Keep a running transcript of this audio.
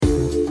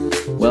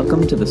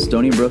Welcome to the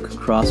Stony Brook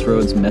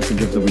Crossroads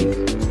Message of the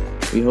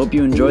Week. We hope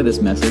you enjoy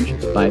this message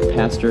by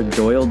Pastor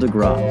Doyle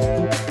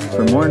DeGraw.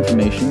 For more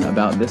information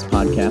about this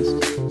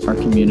podcast, our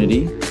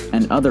community,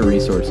 and other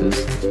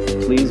resources,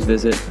 please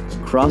visit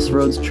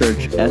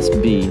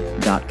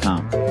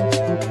crossroadschurchsb.com.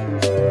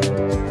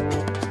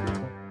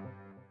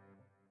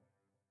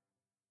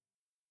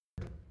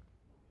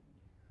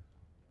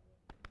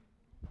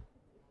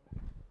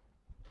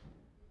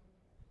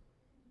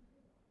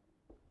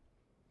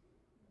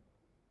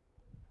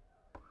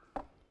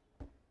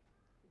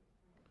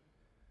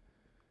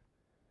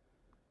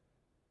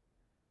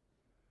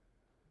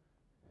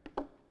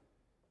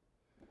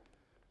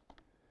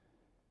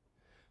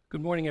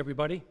 Good morning,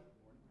 everybody.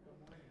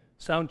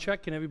 Sound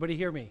check, can everybody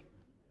hear me?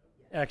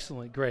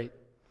 Excellent, great.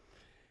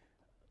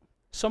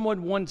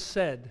 Someone once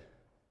said,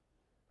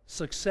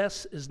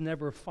 success is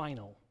never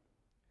final.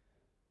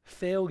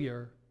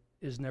 Failure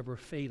is never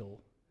fatal.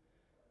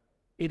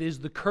 It is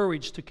the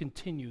courage to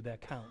continue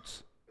that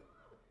counts.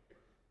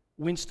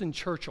 Winston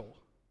Churchill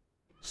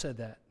said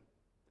that.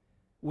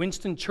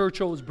 Winston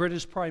Churchill was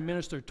British Prime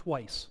Minister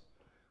twice,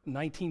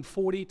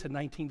 1940 to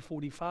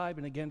 1945,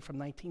 and again from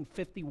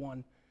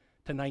 1951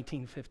 to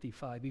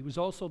 1955. He was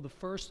also the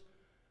first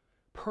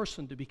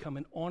person to become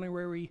an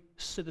honorary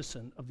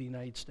citizen of the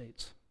United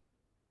States.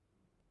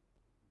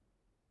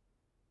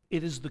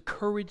 It is the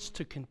courage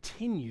to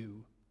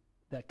continue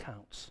that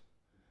counts.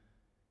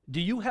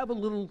 Do you have a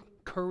little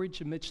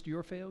courage amidst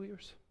your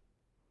failures?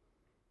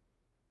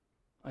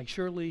 I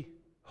surely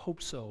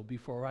hope so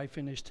before I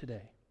finish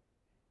today.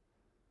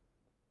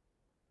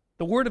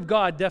 The Word of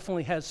God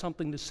definitely has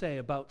something to say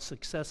about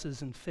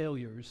successes and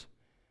failures.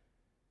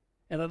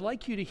 And I'd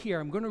like you to hear,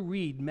 I'm going to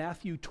read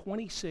Matthew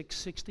 26,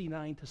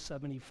 69 to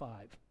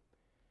 75.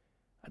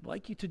 I'd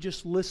like you to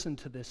just listen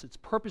to this. It's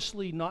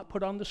purposely not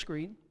put on the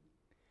screen.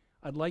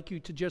 I'd like you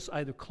to just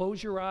either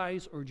close your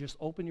eyes or just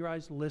open your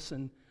eyes,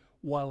 listen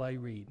while I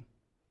read.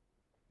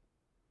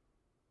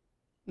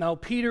 Now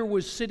Peter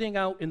was sitting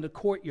out in the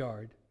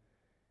courtyard,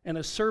 and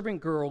a servant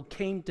girl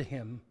came to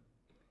him.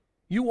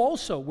 "You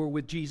also were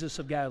with Jesus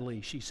of Galilee,"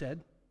 she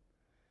said.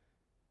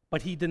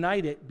 But he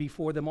denied it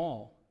before them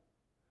all.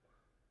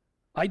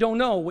 "I don't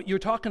know what you're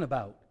talking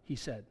about," he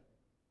said.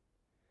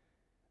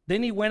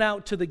 Then he went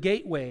out to the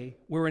gateway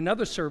where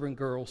another servant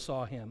girl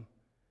saw him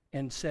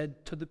and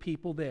said to the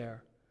people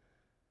there,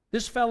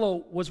 "This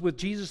fellow was with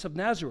Jesus of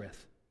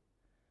Nazareth."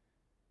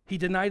 He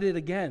denied it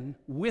again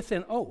with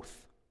an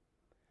oath.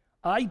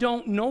 "I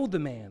don't know the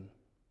man."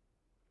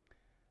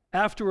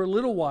 After a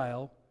little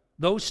while,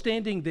 those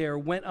standing there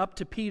went up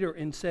to Peter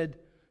and said,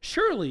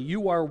 "Surely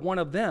you are one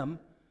of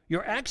them.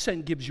 Your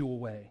accent gives you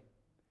away."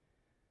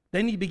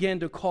 Then he began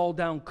to call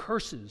down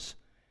curses,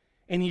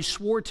 and he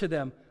swore to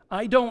them,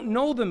 "I don't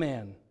know the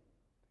man."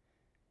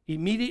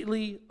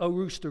 Immediately a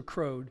rooster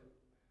crowed.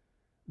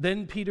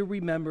 Then Peter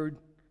remembered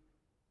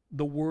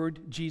the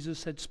word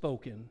Jesus had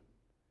spoken,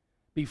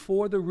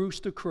 "Before the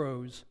rooster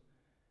crows,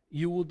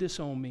 you will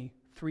disown me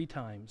 3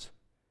 times."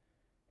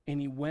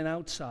 And he went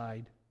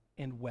outside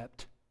and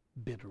wept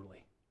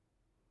bitterly.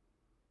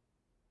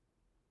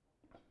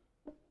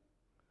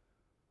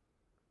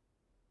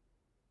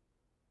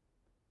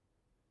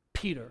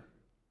 Peter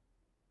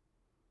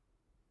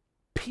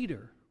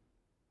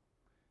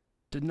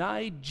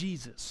denied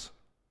Jesus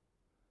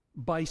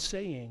by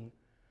saying,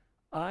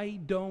 "I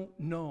don't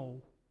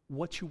know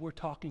what you were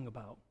talking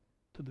about,"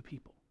 to the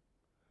people.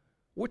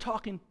 We're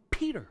talking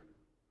Peter,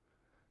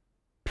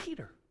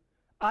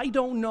 "I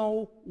don't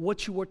know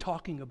what you were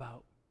talking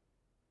about."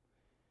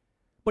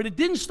 But it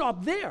didn't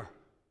stop there.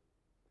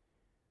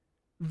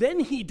 Then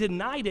he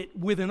denied it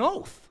with an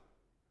oath.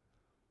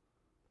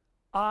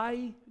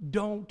 "I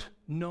don't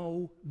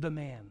know the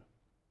man."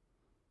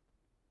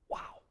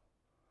 Wow.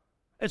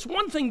 It's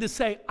one thing to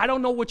say, "I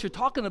don't know what you're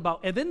talking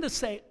about," and then to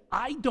say,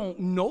 "I don't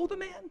know the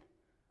man."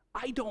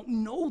 I don't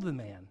know the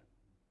man.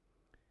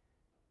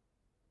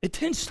 It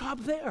didn't stop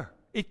there.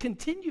 It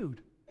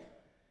continued.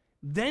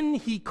 Then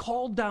he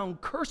called down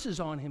curses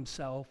on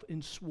himself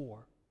and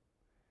swore,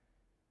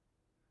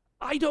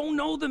 "I don't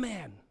know the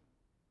man."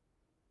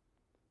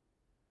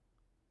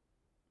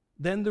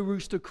 Then the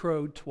rooster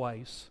crowed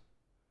twice.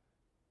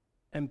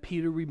 And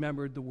Peter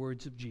remembered the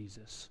words of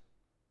Jesus.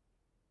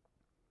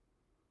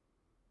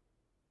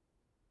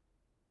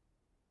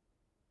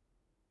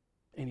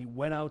 And he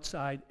went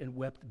outside and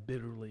wept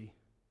bitterly.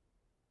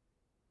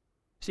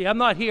 See, I'm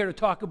not here to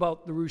talk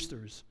about the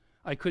roosters.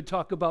 I could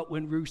talk about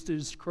when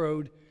roosters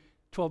crowed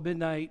 12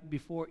 midnight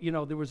before,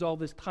 there was all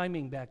this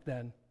timing back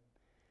then.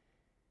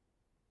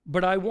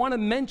 But I want to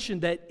mention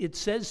that it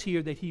says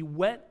here that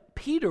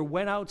Peter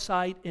went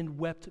outside and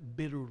wept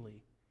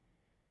bitterly.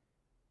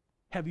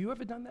 Have you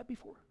ever done that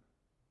before?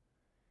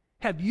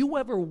 Have you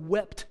ever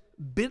wept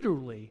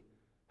bitterly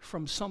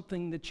from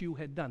something that you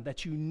had done,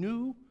 that you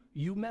knew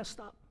you messed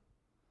up?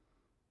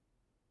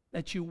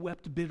 That you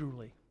wept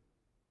bitterly?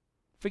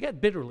 Forget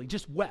bitterly,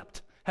 just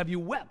wept. Have you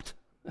wept?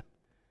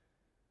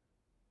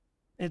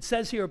 It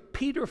says here,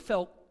 Peter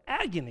felt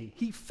agony.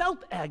 He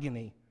felt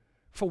agony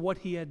for what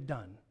he had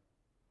done.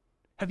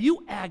 Have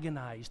you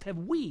agonized? Have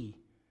we,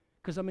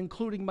 because I'm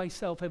including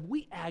myself, have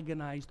we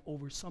agonized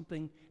over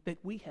something that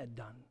we had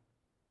done?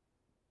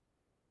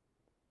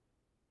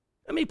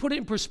 Let me put it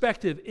in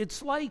perspective.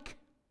 It's like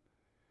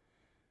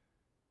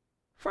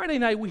Friday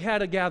night we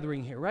had a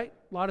gathering here, right?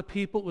 A lot of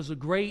people. It was a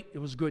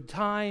good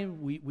time.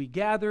 We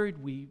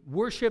gathered, we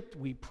worshiped,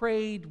 we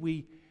prayed,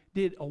 we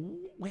had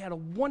a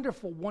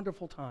wonderful,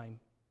 wonderful time.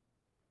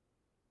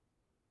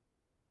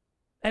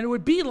 And it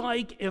would be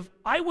like if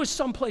I was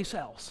someplace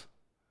else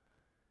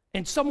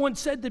and someone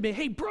said to me,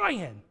 "Hey,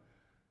 Brian,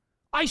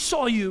 I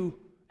saw you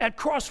at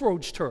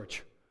Crossroads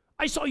Church.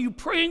 I saw you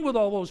praying with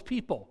all those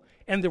people."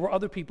 And there were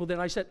other people. Then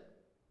I said,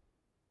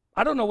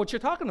 "I don't know what you're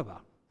talking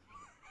about.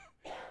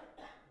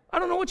 I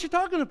don't know what you're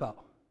talking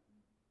about."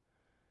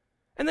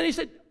 And then he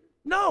said,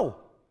 "No,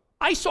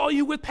 I saw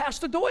you with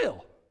Pastor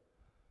Doyle."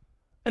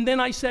 And then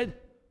I said,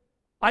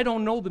 "I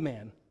don't know the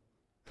man."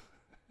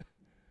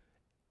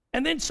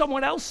 And then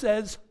someone else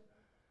says,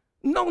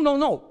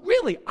 No,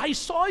 really, I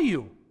saw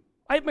you.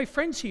 I have my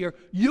friends here.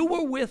 You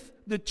were with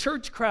the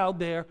church crowd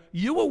there.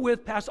 You were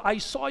with Pastor, I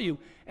saw you."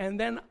 And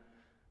then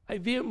I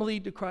vehemently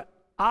decry,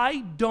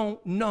 I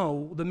don't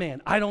know the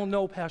man. I don't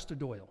know Pastor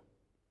Doyle.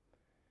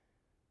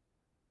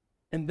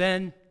 And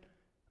then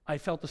I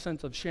felt a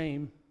sense of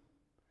shame,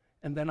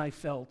 and then I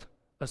felt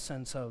a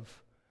sense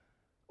of,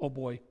 oh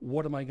boy,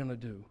 what am I going to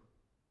do?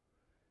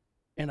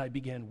 And I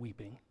began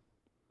weeping.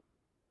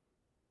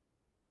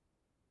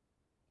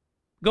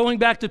 Going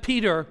back to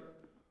Peter,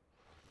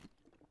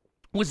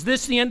 was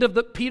this the end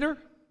of Peter?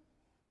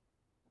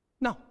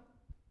 No.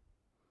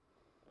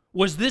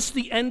 Was this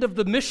the end of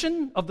the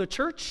mission of the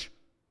church?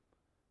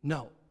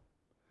 No.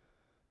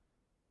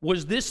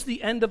 Was this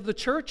the end of the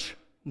church?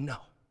 No.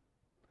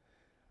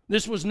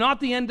 This was not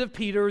the end of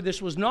Peter,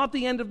 this was not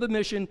the end of the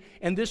mission,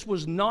 and this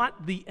was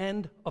not the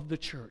end of the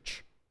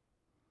church.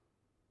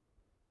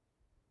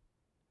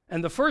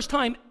 And the first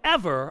time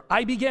ever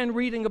I began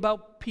reading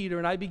about Peter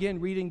and I began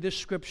reading this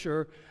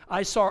scripture,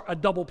 I saw a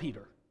double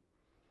Peter.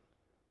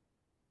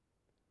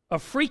 A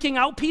freaking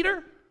out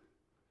Peter,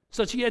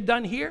 such he had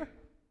done here,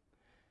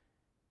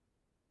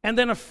 and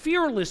then a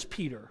fearless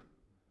Peter,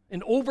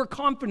 an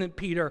overconfident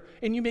Peter.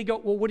 And you may go,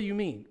 well, what do you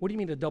mean? What do you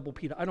mean a double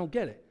Peter? I don't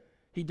get it.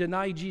 He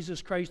denied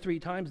Jesus Christ 3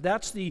 times.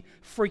 That's the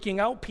freaking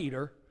out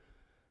Peter.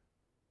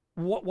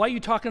 Why are you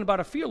talking about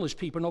a fearless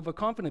Peter, an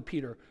overconfident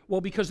Peter?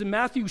 Well, because in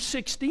Matthew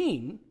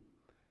 16,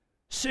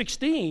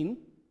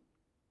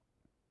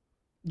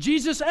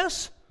 Jesus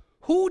asks,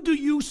 "Who do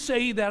you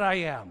say that I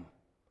am?"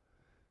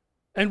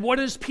 And what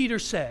does Peter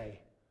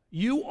say?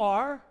 "You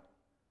are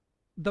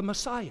the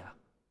Messiah,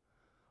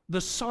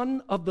 the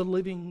Son of the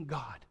living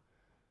God."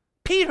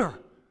 Peter,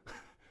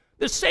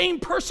 the same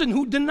person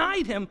who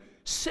denied him,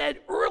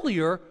 said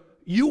earlier,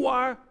 "You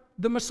are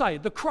the Messiah,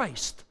 the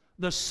Christ,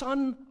 the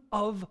Son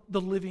of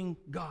the living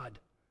God."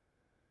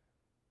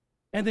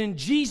 And then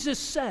Jesus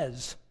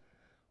says,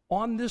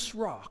 "On this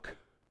rock,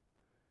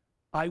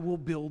 I will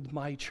build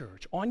my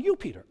church." On you,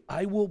 Peter,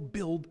 I will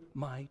build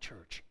my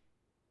church.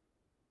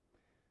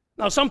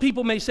 Now, some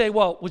people may say,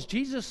 well, was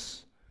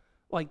Jesus,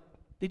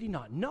 did he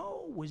not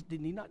know? Did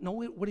he not know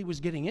what he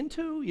was getting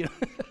into? You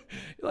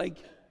know,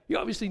 he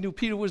obviously knew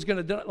Peter was going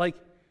to do it.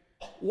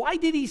 Why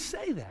did he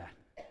say that?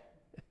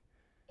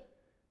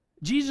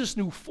 Jesus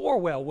knew full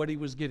well what he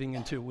was getting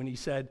into when he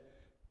said,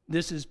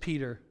 "This is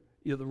Peter,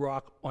 the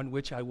rock on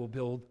which I will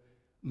build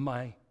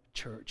my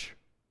church."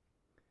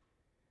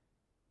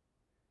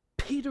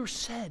 Peter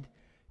said,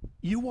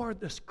 "You are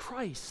this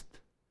Christ,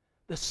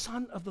 the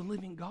Son of the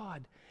living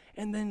God."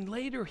 And then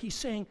later he's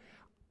saying,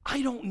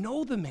 "I don't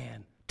know the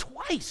man."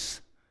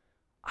 Twice.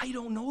 I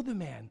don't know the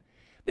man.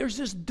 There's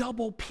this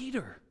double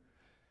Peter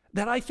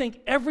that I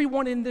think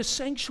everyone in this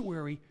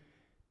sanctuary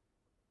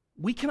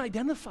we can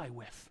identify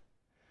with.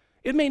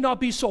 It may not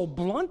be so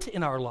blunt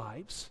in our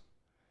lives.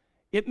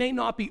 It may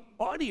not be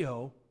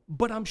audio,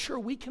 but I'm sure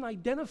we can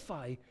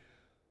identify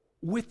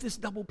with this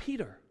double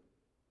Peter.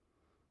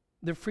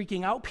 The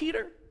freaking out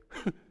Peter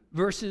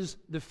versus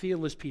the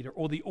fearless Peter,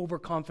 or the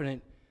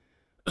overconfident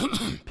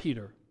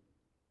Peter.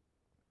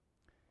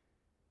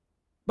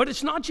 But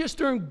it's not just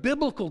during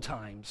biblical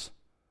times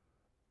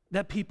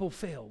that people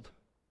failed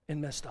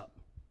and messed up.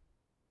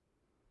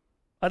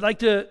 I'd like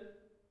to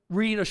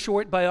read a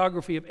short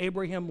biography of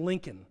Abraham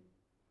Lincoln.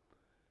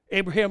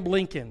 Abraham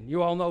Lincoln,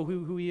 you all know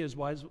who he is,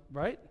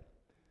 right?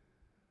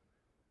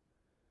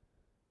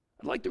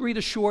 I'd like to read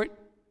a short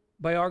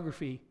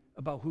biography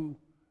about who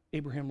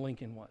Abraham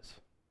Lincoln was.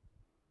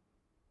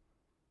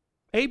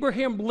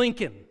 Abraham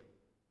Lincoln,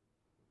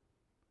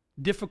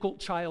 difficult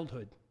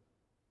childhood.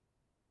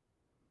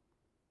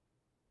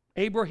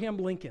 Abraham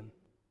Lincoln,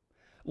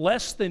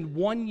 less than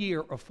 1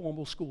 year of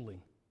formal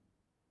schooling.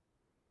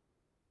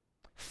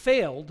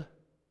 Failed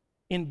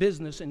in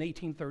business in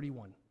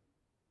 1831.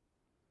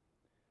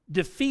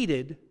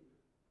 Defeated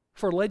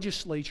for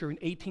legislature in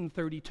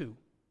 1832.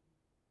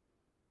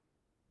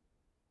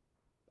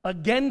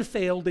 Again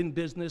failed in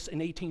business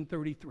in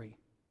 1833.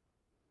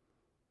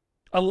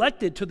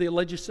 Elected to the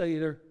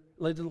legislature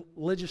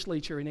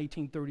in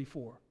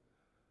 1834.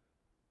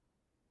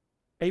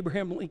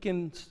 Abraham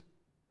Lincoln's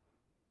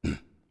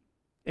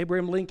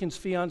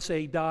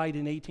fiancee died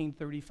in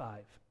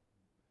 1835.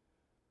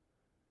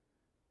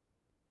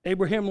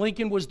 Abraham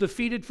Lincoln was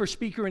defeated for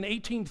Speaker in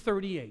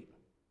 1838.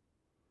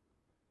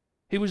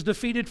 He was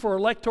defeated for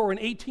Elector in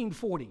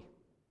 1840.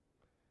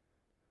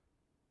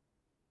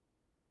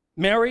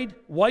 Married,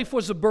 wife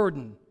was a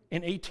burden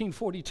in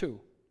 1842.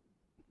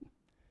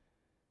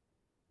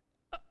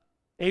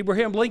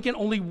 Abraham Lincoln,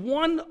 only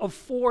one of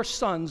 4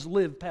 sons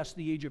lived past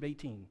the age of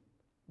 18.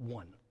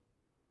 One.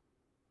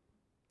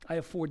 I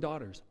have 4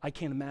 daughters. I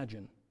can't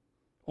imagine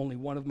only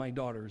one of my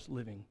daughters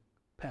living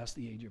past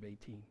the age of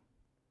 18.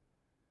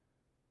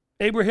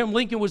 Abraham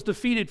Lincoln was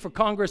defeated for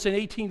Congress in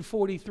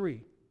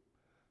 1843.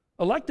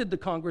 Elected to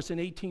Congress in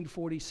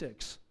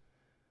 1846.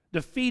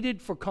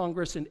 Defeated for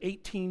Congress in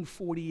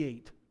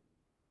 1848.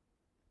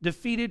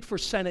 Defeated for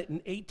Senate in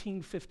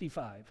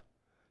 1855.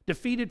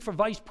 Defeated for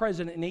Vice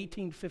President in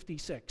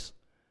 1856.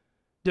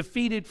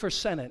 Defeated for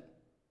Senate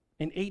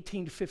in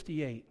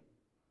 1858.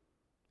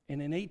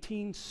 And in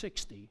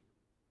 1860,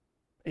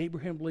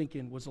 Abraham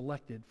Lincoln was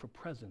elected for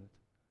President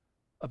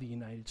of the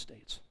United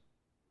States.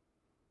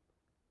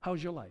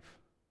 How's your life?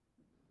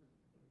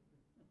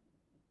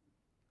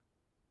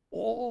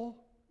 All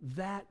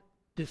that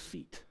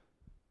defeat,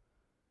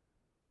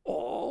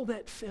 all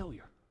that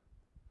failure.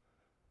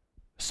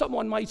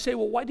 Someone might say,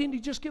 well, why didn't he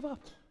just give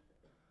up?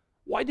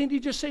 Why didn't he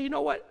just say, you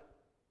know what?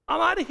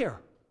 I'm out of here.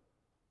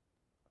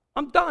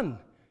 I'm done.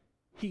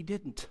 He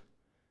didn't.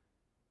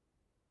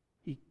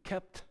 He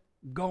kept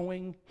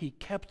going. He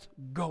kept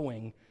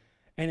going.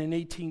 And in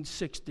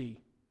 1860,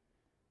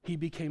 he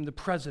became the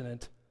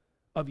President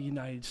of the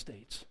United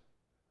States.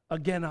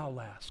 Again,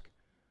 I'll ask,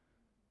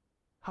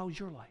 how's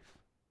your life?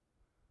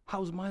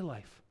 How's my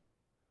life?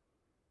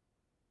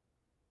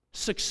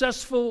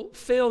 Successful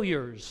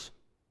failures.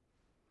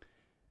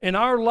 In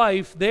our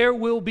life, there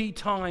will be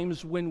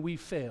times when we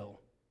fail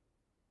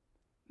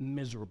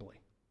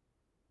miserably.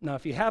 Now,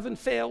 if you haven't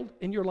failed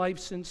in your life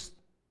since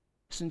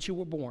you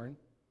were born,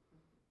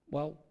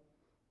 well,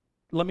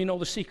 let me know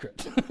the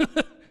secret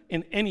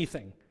in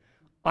anything.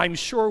 I'm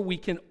sure we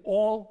can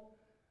all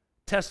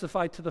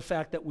testify to the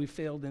fact that we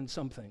failed in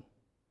something.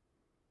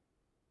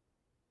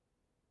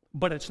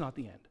 But it's not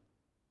the end.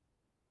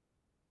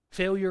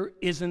 Failure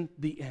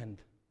isn't the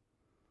end.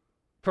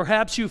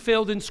 Perhaps you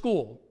failed in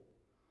school.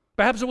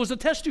 Perhaps it was a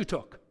test you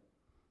took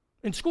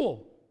in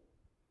school.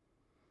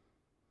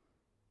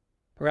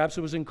 Perhaps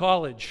it was in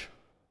college.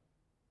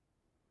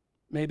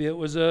 Maybe it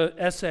was an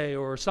essay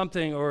or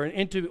something, or an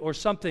interview or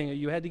something.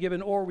 You had to give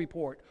an oral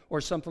report or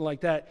something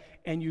like that,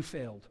 and you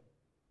failed.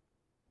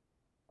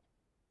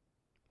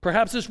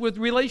 Perhaps it's with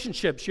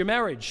relationships, your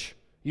marriage,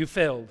 you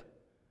failed.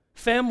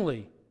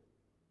 Family,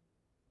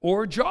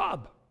 or a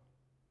job.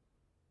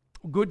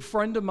 A good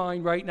friend of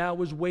mine right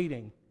now is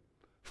waiting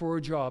for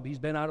a job. He's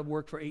been out of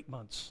work for 8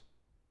 months.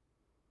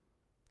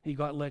 He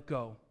got let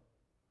go.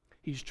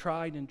 He's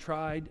tried, and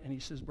he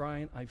says,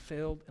 Brian, I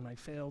failed, and I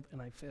failed,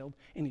 and I failed,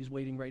 and he's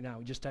waiting right now.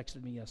 He just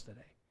texted me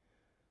yesterday.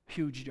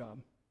 Huge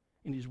job.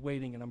 And he's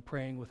waiting, and I'm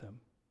praying with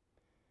him.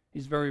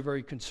 He's very,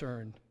 very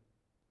concerned.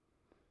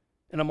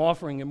 And I'm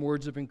offering him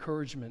words of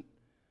encouragement.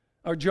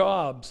 Our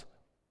jobs,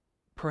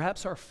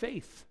 perhaps our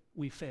faith,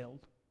 we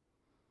failed.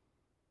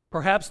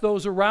 Perhaps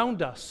those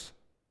around us.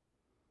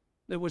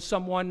 There was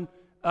someone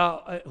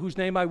whose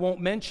name I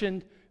won't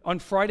mention on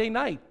Friday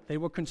night. They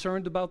were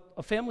concerned about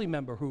a family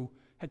member who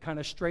had kind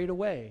of strayed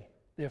away.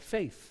 Their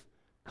faith,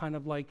 kind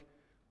of like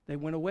they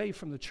went away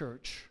from the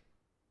church.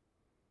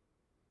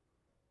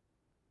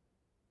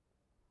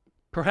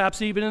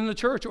 Perhaps even in the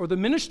church or the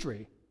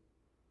ministry.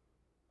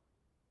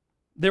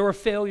 There are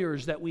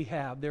failures that we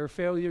have. There are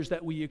failures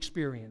that we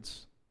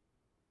experience.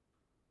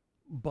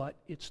 But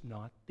it's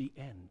not the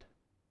end.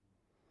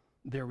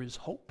 There is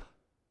hope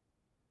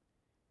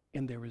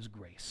and there is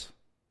grace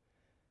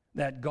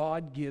that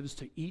God gives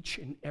to each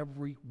and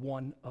every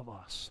one of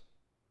us.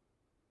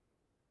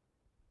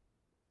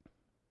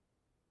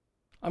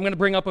 I'm going to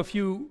bring up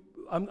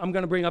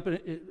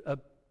a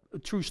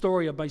true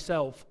story of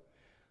myself.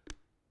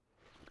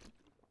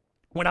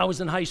 When I was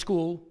in high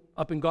school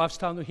up in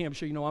Goffstown, New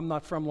Hampshire, you know, I'm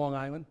not from Long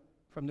Island,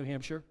 from New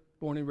Hampshire,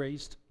 born and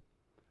raised.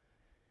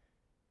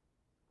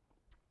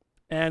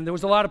 And there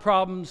was a lot of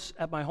problems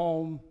at my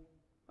home.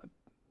 My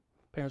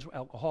parents were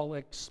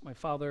alcoholics. My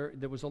father,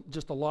 there was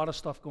just a lot of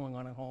stuff going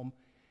on at home.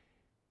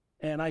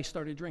 And I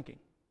started drinking.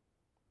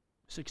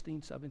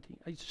 16, 17,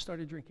 I just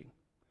started drinking.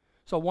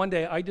 So one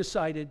day I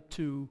decided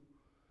to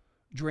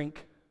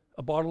drink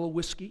a bottle of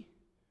whiskey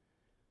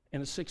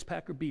and a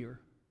 6-pack of beer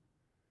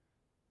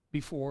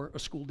before a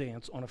school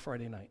dance on a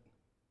Friday night.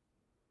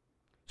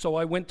 So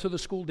I went to the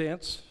school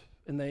dance,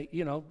 and they,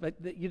 you know,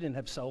 you didn't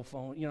have cell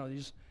phone, you know,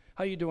 just,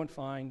 how you doing?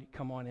 Fine,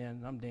 come on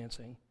in, I'm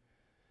dancing.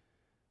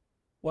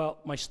 Well,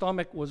 my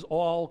stomach was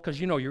all, because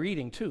you know you're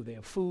eating too, they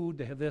have food,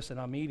 they have this, and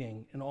I'm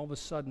eating, and all of a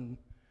sudden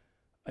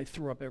I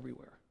threw up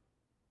everywhere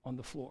on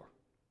the floor.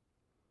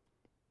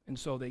 And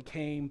so they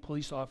came,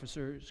 police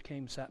officers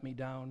came, sat me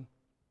down,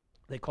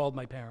 they called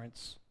my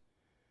parents,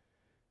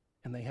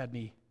 and they had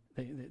me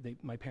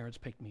My parents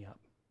picked me up.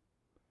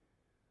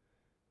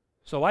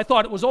 So I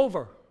thought it was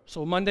over.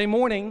 So Monday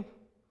morning,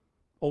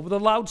 over the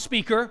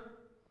loudspeaker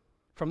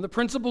from the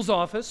principal's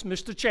office,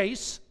 Mr.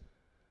 Chase,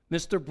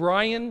 Mr.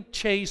 Brian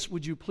Chase,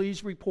 would you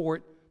please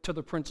report to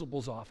the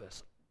principal's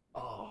office?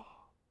 Oh.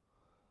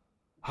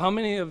 How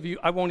many of you,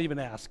 I won't even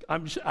ask. I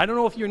don't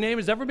know if your name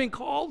has ever been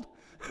called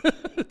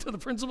to the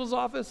principal's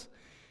office.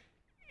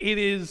 It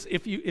is,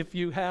 if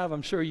you have,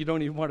 I'm sure you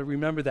don't even want to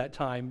remember that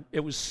time. It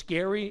was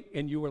scary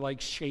and you were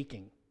like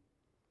shaking.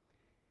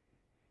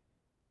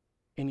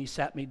 And he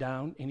sat me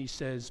down and he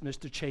says,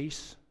 Mr.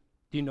 Chase,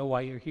 do you know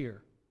why you're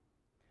here?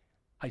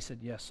 I said,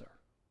 yes, sir.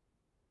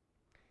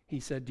 He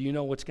said, do you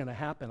know what's going to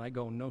happen? I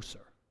go, no, sir.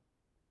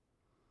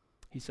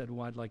 He said,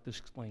 well, I'd like to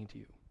explain to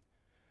you.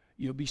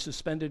 You'll be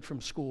suspended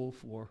from school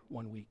for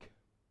 1 week.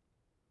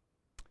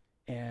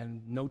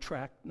 And no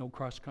track, no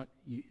cross country.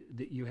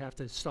 You have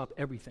to stop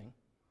everything.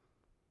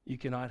 You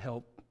cannot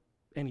help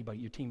anybody,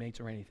 your teammates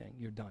or anything.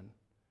 You're done.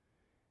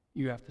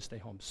 You have to stay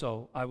home.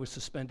 So I was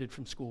suspended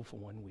from school for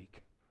 1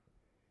 week.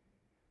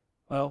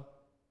 Well,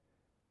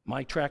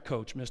 my track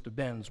coach, Mr.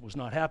 Benz, was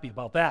not happy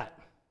about that.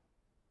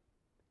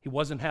 He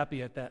wasn't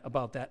happy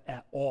about that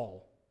at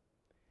all,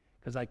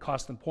 because I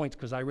cost him points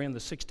because I ran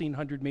the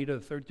 1,600 meter,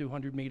 the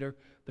 3,200 meter,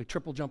 the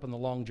triple jump, and the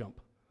long jump.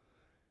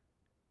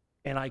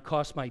 And I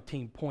cost my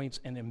team points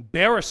and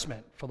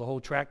embarrassment for the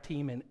whole track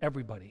team and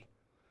everybody.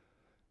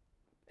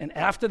 And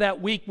after that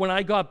week, when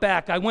I got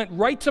back, I went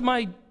right to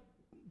my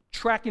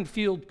track and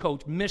field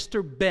coach,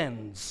 Mr.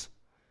 Benz,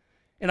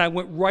 and I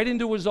went right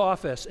into his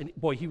office, and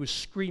boy, he was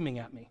screaming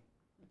at me.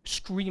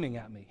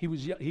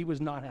 He was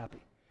not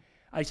happy.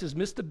 I says,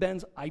 Mr.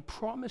 Benz, I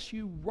promise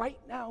you right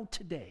now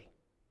today,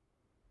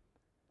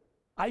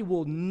 I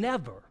will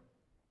never,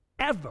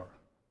 ever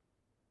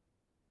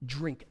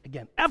drink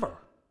again, ever.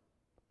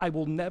 I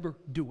will never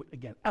do it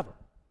again, ever.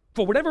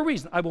 For whatever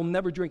reason, I will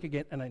never drink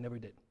again, and I never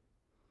did.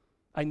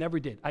 I never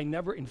did.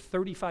 In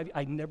 35,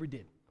 I never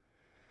did.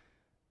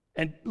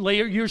 And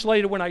years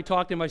later, when I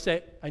talked to him, I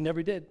said, I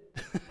never did.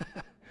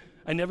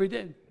 I never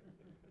did.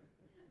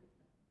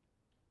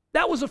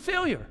 That was a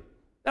failure.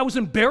 That was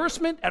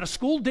embarrassment at a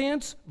school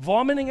dance,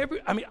 vomiting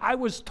I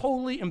was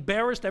totally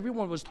embarrassed.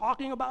 Everyone was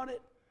talking about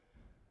it.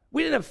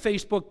 We didn't have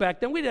Facebook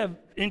back then. We didn't have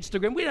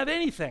Instagram. We didn't have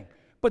anything.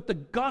 But the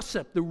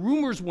gossip, the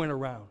rumors went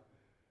around.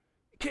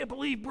 You can't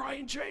believe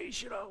Brian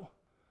Chase,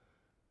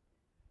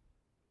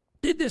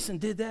 did this and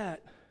did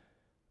that.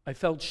 I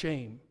felt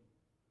shame.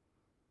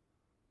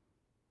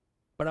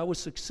 But I was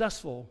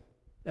successful.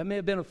 That may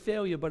have been a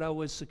failure, but I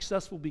was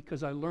successful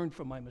because I learned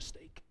from my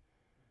mistake.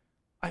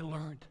 I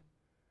learned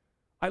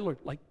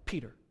like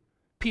Peter.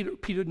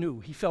 Peter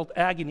knew. He felt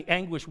agony,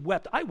 anguish,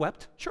 wept. I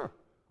wept, sure.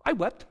 I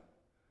wept.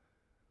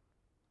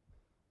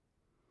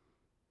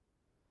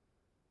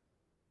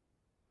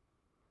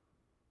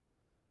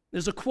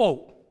 There's a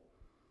quote.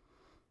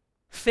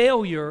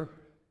 Failure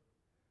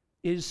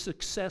is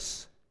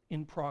success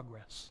in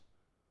progress.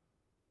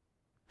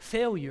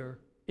 Failure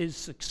is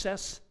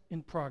success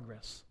in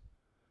progress.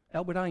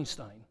 Albert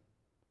Einstein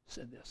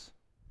said this.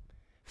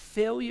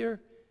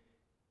 Failure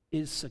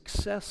is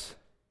success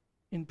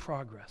in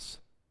progress.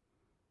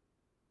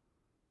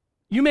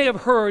 You may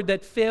have heard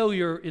that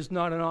failure is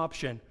not an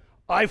option.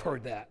 I've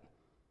heard that.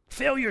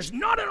 Failure is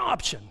not an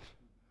option.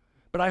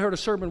 But I heard a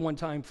sermon one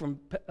time from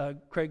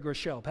Craig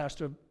Groeschel,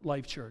 pastor of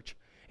Life Church,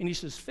 and he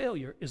says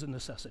failure is a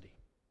necessity.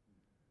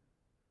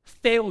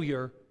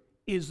 Failure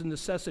is a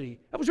necessity.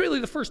 That was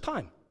really the first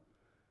time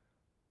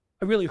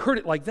I really heard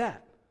it like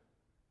that.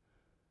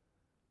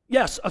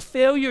 Yes, a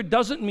failure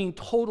doesn't mean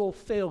total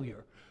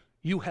failure.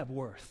 You have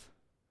worth.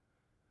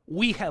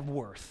 We have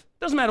worth.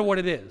 Doesn't matter what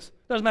it is.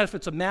 Doesn't matter if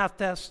it's a math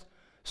test,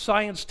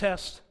 science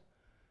test.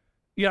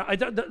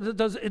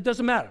 It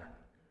doesn't matter.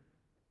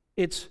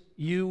 It's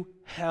you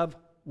have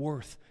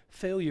worth.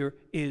 Failure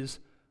is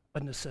a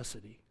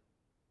necessity.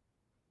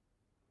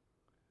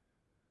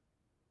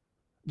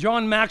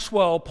 John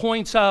Maxwell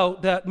points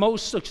out that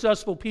most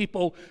successful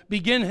people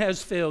begin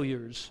as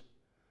failures.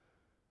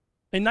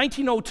 In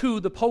 1902,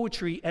 the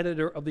poetry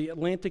editor of the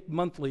Atlantic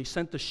Monthly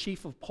sent a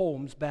sheaf of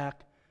poems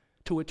back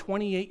to a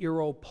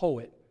 28-year-old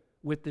poet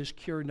with this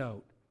cure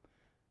note.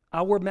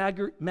 Our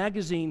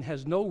magazine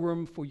has no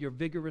room for your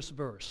vigorous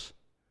verse.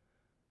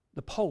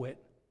 The poet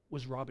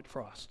was Robert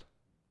Frost.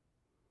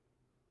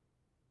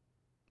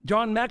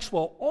 John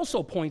Maxwell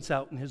also points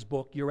out in his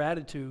book, Your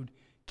Attitude,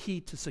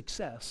 Key to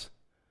Success,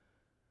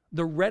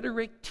 the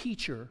rhetoric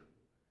teacher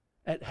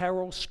at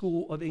Harrow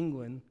School of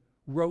England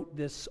wrote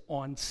this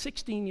on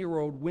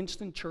 16-year-old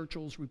Winston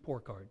Churchill's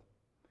report card,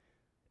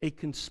 a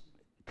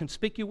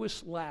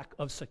conspicuous lack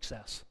of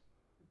success.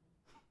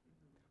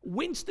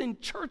 Winston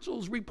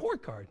Churchill's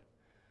report card,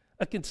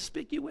 a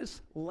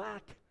conspicuous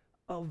lack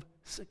of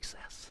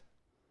success.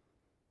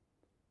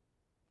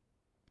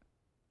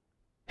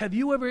 Have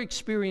you ever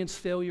experienced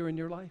failure in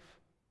your life?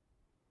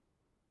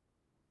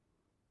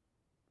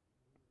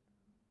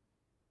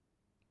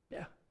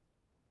 Yeah,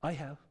 I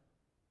have.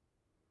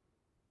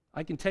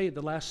 I can tell you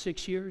the last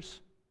 6 years,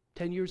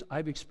 10 years,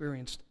 I've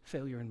experienced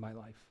failure in my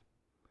life.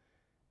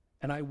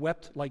 And I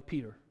wept like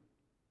Peter.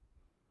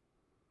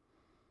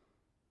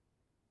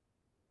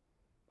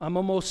 I'm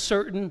almost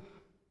certain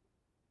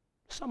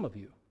some of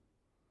you,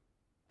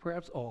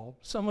 perhaps all,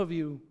 some of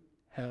you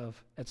have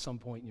at some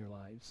point in your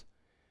lives.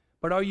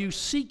 But are you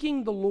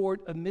seeking the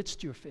Lord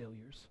amidst your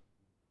failures?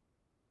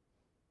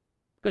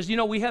 Because,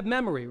 we have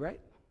memory,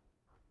 right?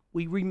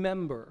 We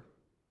remember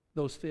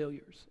those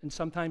failures. And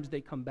sometimes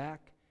they come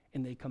back,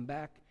 and they come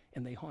back,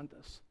 and they haunt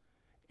us.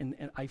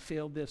 And I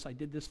failed this. I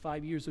did this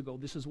 5 years ago.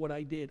 This is what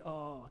I did.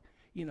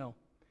 You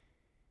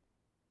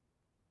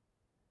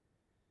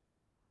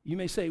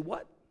may say,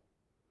 what?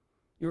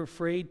 You're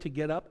afraid to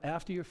get up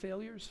after your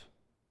failures?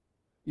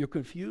 You're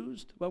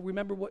confused? Well,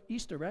 remember what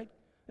Easter, right?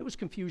 There was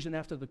confusion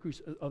after the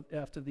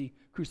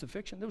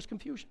crucifixion. There was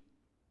confusion.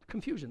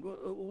 Confusion.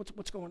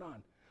 What's going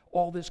on?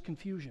 All this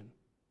confusion.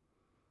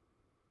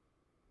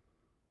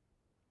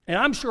 And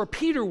I'm sure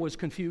Peter was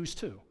confused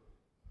too.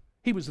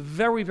 He was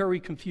very, very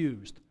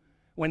confused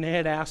when they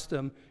had asked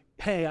him,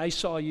 hey, I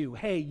saw you.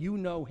 Hey, you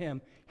know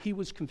him. He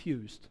was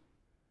confused.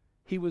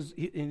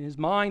 In his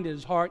mind, in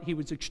his heart, he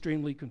was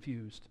extremely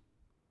confused.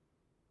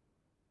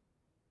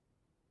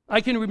 I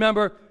can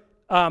remember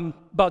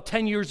about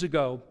 10 years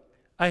ago,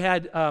 I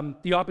had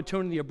the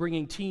opportunity of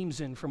bringing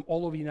teams in from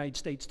all over the United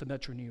States to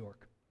Metro New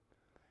York.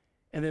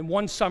 And then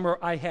one summer,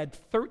 I had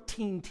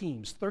 13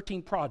 teams,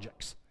 13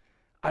 projects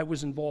I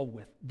was involved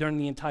with during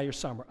the entire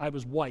summer. I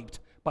was wiped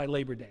by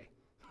Labor Day.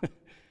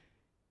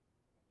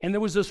 And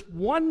there was this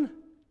one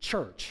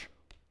church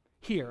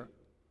here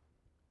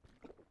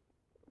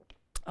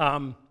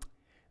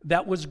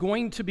that was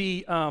going to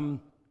be a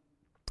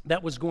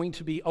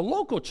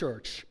local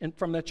church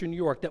from Metro New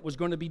York that was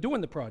going to be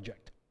doing the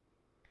project.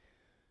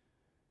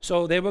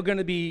 So they were going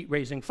to be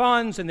raising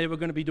funds, and they were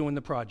going to be doing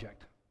the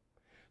project.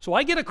 So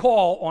I get a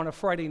call on a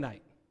Friday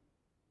night,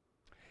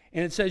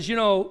 and it says,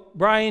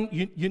 Brian,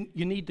 you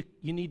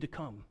need to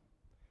come.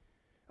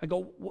 I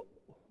go,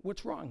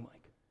 what's wrong, Mike?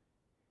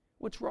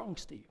 What's wrong,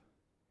 Steve?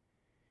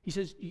 He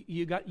says,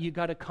 you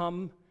got to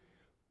come.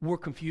 We're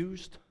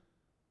confused.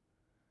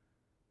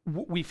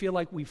 We feel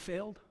like we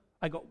failed.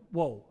 I go,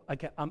 whoa!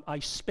 I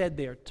sped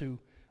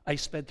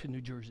to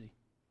New Jersey,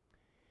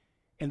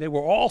 and they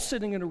were all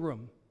sitting in a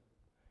room,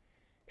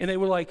 and they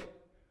were like,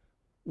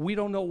 we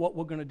don't know what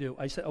we're going to do.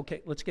 I said,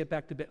 okay, let's get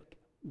back to bed.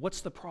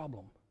 What's the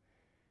problem?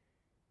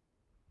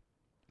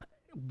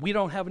 We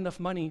don't have enough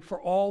money for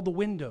all the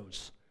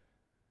windows.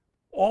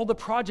 All the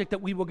project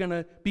that we were going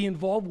to be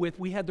involved with,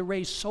 we had to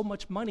raise so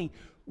much money.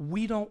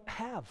 We don't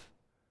have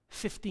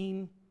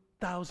 $15,000,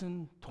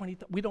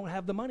 $20,000. We don't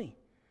have the money.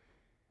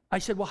 I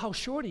said, well, how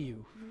short are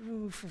you?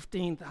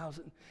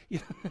 15,000.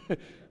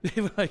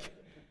 They were like,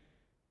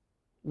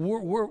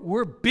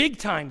 we're big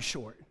time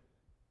short.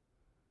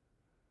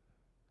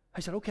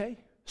 I said, okay.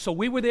 So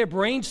we were there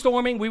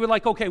brainstorming. We were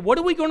like, okay, what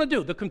are we going to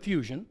do? The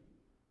confusion.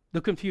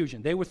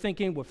 They were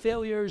thinking we're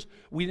failures.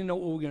 We didn't know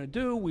what we were going to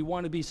do. We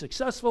want to be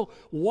successful.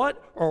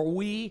 What are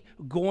we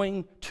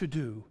going to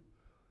do?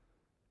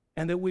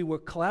 And then we were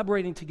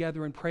collaborating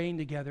together and praying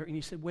together. And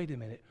he said, wait a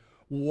minute.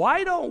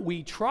 Why don't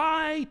we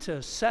try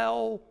to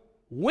sell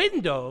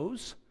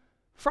windows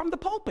from the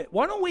pulpit?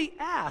 Why don't we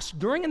ask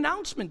during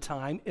announcement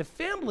time if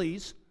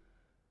families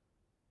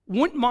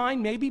wouldn't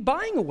mind maybe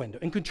buying a window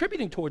and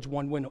contributing towards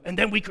one window, and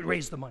then we could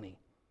raise the money.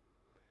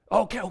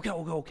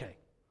 Okay.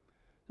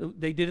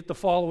 They did it the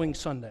following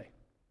Sunday.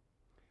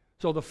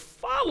 So the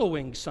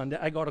following Sunday,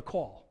 I got a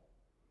call.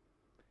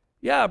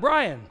 Yeah,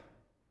 Brian,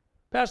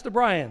 Pastor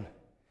Brian,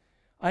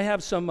 I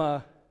have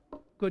some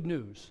good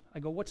news. I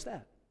go, what's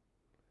that?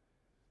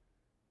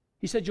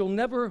 He said, you'll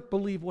never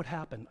believe what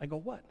happened. I go,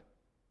 what?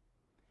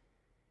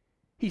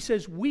 He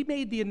says, we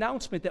made the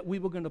announcement that we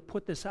were going to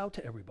put this out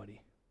to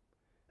everybody,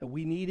 that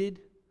we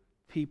needed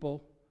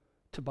people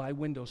to buy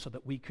windows so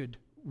that we could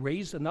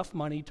raise enough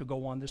money to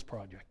go on this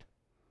project.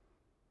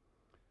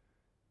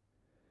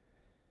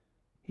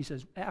 He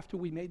says, after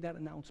we made that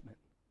announcement,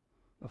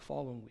 the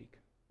following week,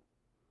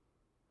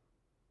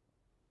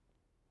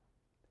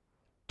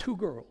 2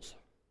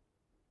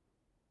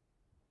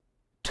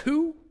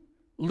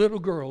 little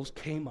girls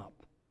came up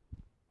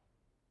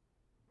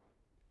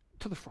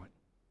to the front,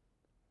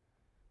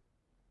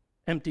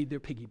 emptied their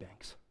piggy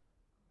banks.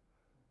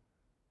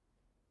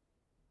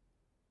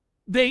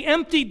 They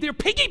emptied their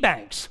piggy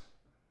banks.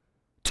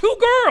 2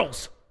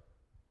 girls.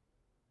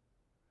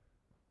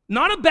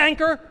 Not a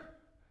banker,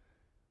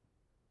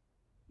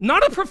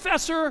 not a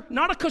professor,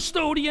 not a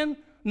custodian,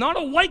 not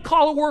a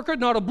white-collar worker,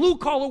 not a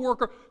blue-collar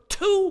worker.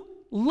 2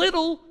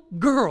 little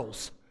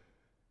girls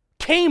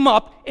came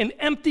up and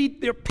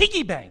emptied their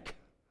piggy bank.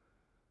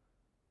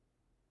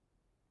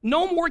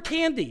 No more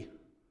candy.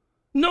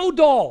 No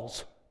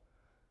dolls.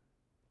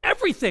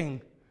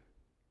 Everything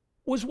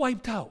was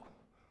wiped out.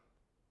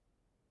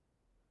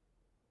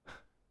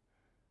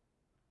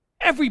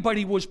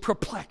 Everybody was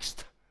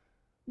perplexed.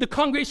 The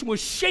congregation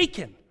was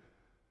shaken.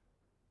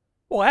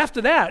 Well,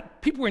 after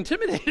that, people were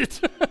intimidated.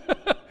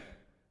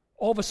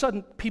 All of a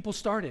sudden, people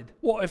started.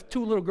 Well, if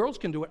 2 little girls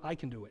can do it, I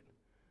can do it.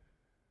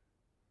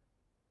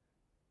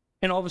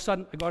 And all of a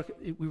sudden,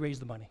 we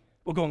raised the money.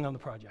 were going on the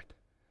project.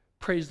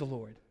 Praise the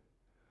Lord.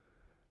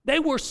 They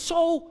were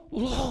so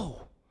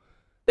low.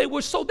 They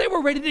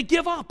were ready to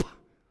give up.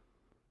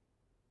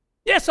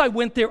 Yes, I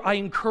went there. I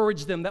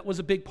encouraged them. That was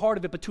a big part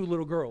of it, but 2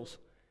 little girls.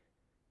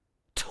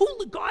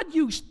 God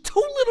used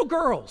 2 little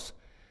girls.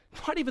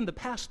 Not even the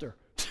pastor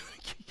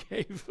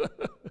gave.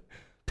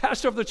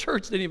 Pastor of the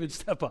church didn't even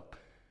step up.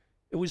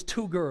 It was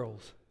 2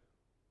 girls.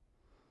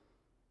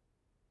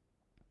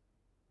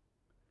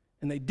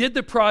 And they did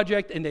the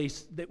project, and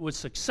it was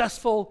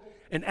successful.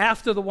 And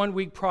after the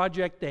 1-week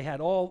project, they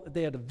had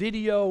a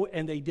video,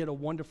 and they did a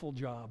wonderful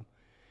job.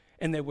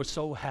 And they were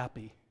so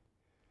happy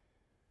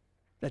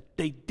that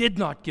they did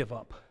not give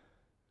up.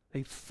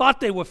 They thought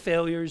they were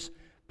failures.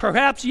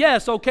 Perhaps,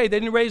 yes, okay, they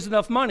didn't raise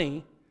enough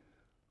money.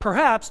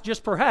 Perhaps,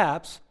 just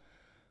perhaps.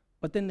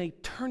 But then they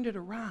turned it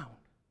around.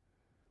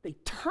 They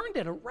turned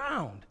it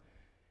around,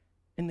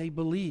 and they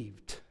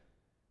believed.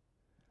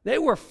 They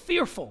were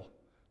fearful.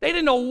 They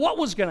didn't know what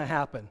was going to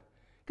happen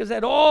because they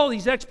had all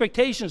these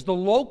expectations. The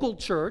local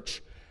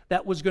church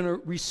that was going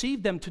to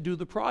receive them to do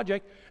the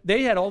project,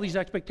 they had all these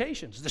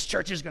expectations. This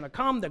church is going to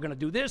come. They're going to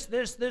do this,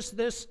 this, this,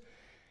 this.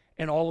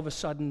 And all of a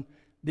sudden,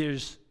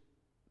 there's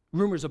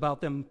rumors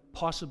about them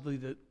possibly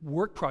the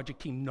work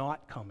project team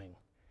not coming.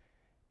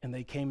 And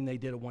they came and they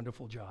did a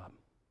wonderful job.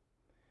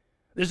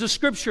 There's a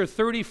scripture,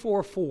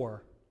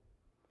 34:4.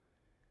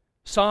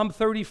 Psalm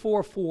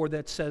 34:4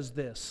 that says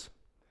this.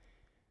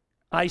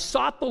 I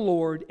sought the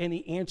Lord, and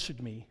he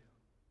answered me.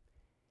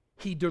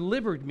 He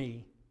delivered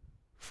me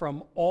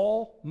from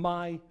all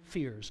my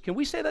fears. Can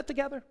we say that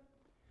together?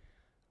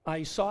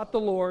 I sought the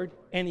Lord,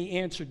 and he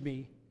answered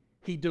me.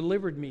 He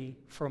delivered me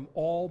from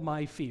all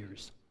my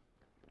fears.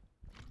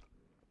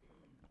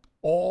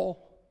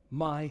 All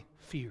my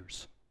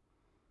fears.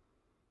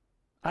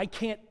 I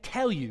can't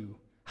tell you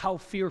how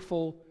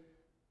fearful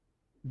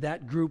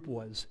that group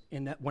was,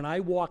 and that when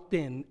I walked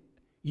in,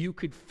 you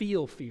could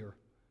feel fear,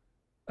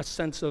 a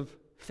sense of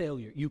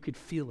failure. You could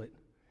feel it.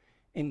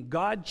 And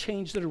God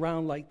changed it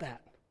around like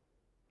that.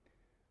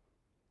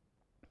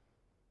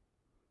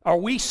 Are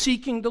we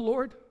seeking the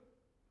Lord?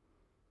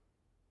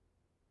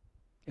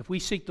 If we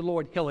seek the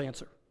Lord, he'll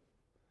answer.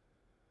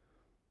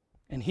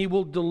 And he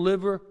will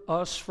deliver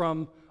us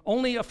from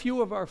only a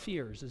few of our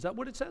fears. Is that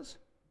what it says?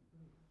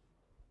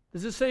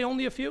 Does it say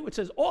only a few? It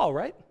says all,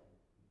 right?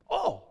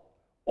 All.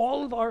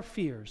 All of our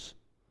fears.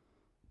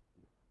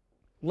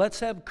 Let's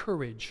have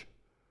courage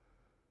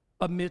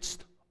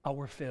amidst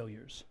our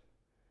failures.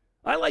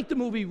 I like the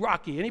movie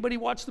Rocky. Anybody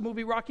watch the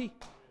movie Rocky?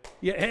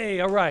 Yeah, hey,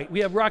 all right. We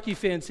have Rocky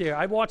fans here.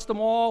 I've watched them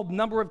all a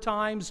number of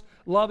times.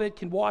 Love it,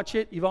 can watch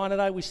it. Yvonne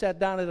and I, we sat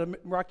down at a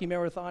Rocky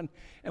marathon,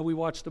 and we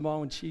watched them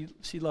all, and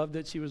she loved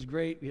it. She was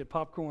great. We had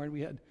popcorn.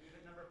 We had...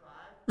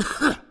 Number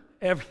 5?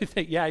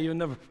 Everything. Yeah, you're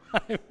number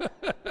 5.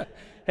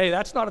 Hey,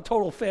 that's not a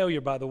total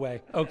failure, by the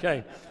way.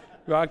 Okay.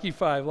 Rocky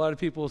 5. A lot of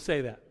people will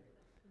say that.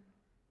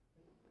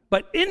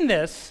 But in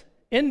this,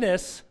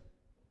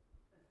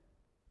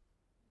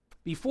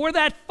 before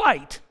that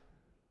fight,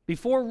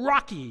 before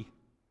Rocky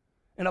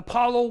and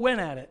Apollo went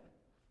at it,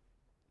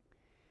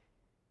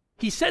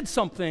 he said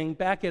something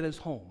back at his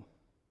home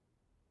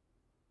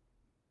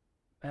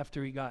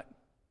after he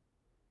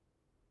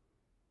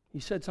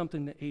said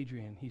something to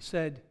Adrian. He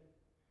said,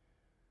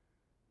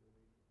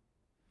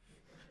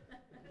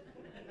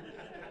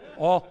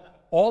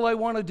 all I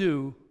want to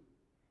do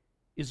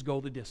is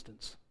go the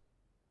distance.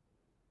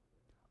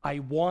 I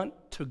want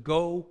to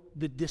go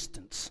the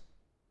distance.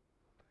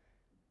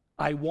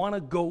 I want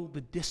to go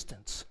the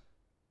distance.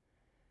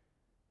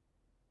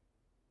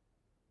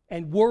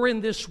 And we're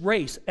in this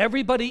race.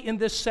 Everybody in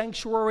this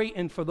sanctuary,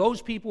 and for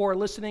those people who are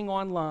listening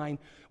online,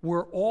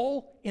 we're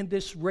all in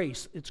this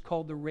race. It's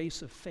called the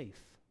race of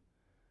faith.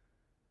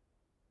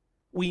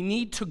 We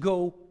need to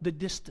go the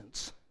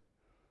distance.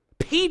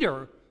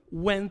 Peter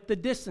went the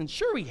distance.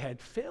 Sure, he had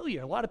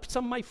failure.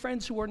 Some of my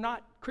friends who are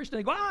not Christian,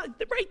 they go,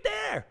 right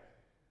there.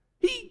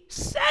 He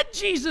said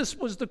Jesus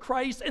was the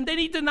Christ, and then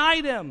he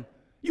denied him.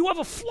 You have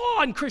a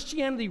flaw in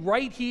Christianity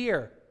right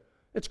here.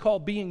 It's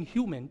called being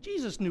human.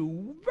 Jesus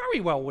knew very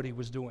well what he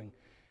was doing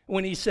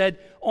when he said,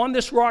 on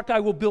this rock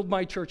I will build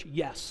my church.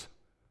 Yes.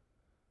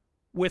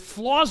 With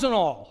flaws and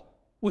all,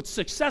 with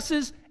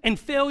successes and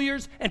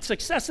failures and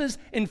successes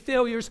and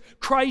failures,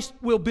 Christ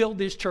will build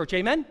his church.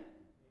 Amen?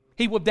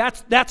 He will.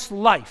 That's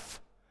life.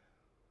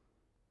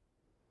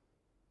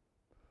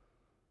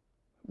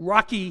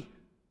 Rocky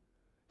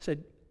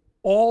said,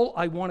 all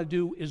I want to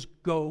do is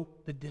go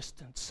the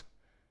distance.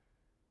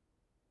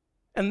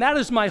 And that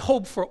is my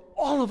hope for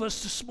all of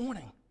us this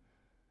morning.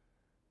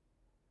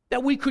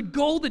 That we could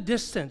go the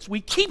distance.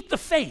 We keep the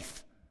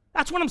faith.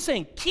 That's what I'm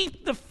saying.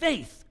 Keep the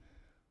faith.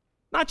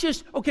 Not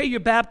just, okay, you're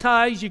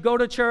baptized, you go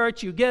to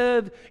church, you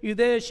give, you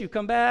this, you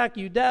come back,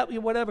 you that, you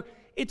whatever.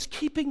 It's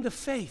keeping the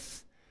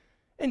faith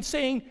and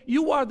saying,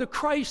 you are the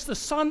Christ, the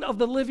Son of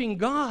the living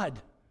God.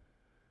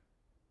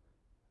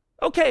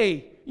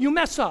 Okay, you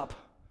mess up.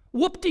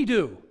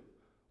 Whoop-de-doo.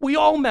 We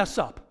all mess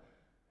up.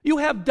 You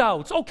have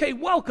doubts. Okay,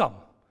 welcome.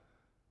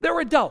 They're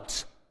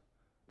adults.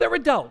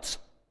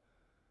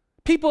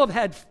 People have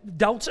had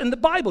doubts in the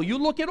Bible. You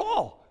look at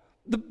all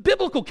the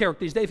biblical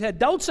characters, they've had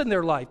doubts in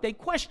their life. They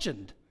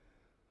questioned.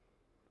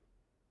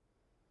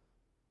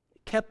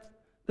 Kept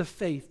the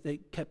faith. They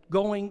kept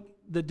going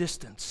the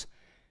distance.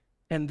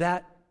 And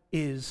that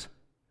is,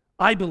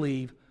 I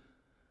believe,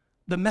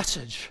 the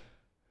message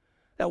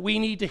that we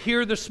need to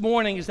hear this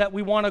morning, is that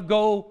we want to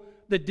go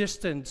the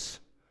distance.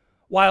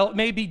 While it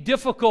may be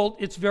difficult,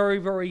 it's very,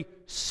 very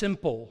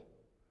simple.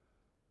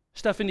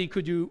 Stephanie,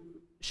 could you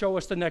show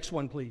us the next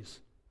one, please?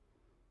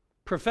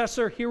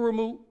 Professor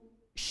Hiromu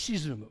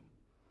Shizumu.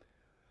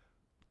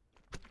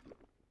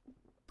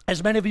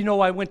 As many of you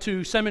know, I went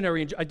to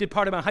seminary. I did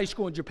part of my high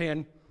school in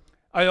Japan.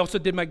 I also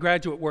did my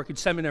graduate work in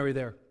seminary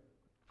there.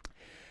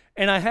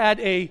 And I had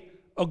a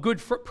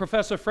good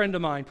professor friend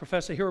of mine,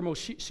 Professor Hiromu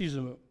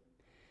Shizumu.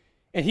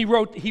 And he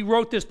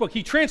wrote this book.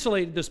 He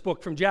translated this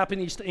book from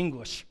Japanese to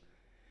English.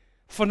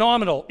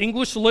 Phenomenal.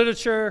 English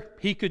literature,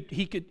 he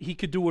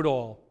could do it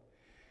all.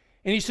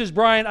 And he says,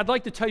 Brian, I'd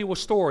like to tell you a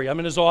story. I'm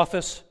in his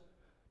office,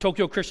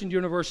 Tokyo Christian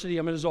University.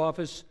 I'm in his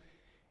office.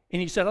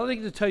 And he said, I'd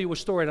like to tell you a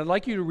story, and I'd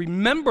like you to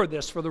remember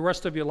this for the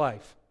rest of your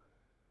life.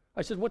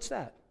 I said, what's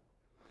that?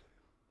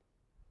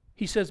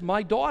 He says,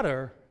 my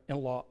daughter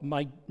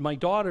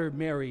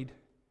married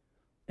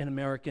an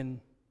American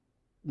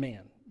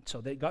man.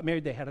 So they got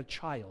married, they had a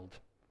child.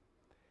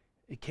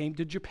 It came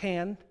to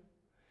Japan,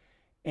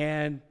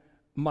 and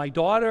my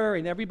daughter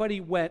and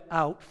everybody went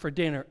out for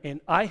dinner, and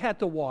I had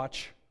to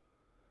watch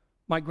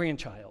my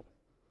grandchild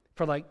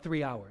for like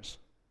 3 hours.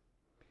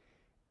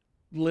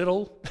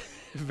 Little,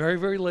 very,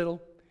 very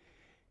little.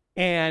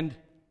 And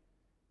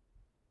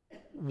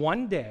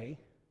one day,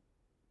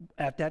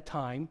 at that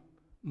time,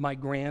 my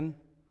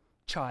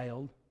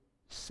grandchild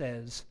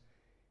says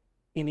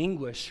in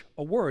English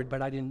a word,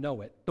 but I didn't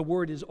know it. The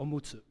word is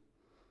omutsu,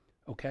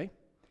 okay?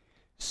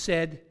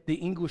 Said the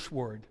English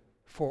word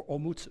for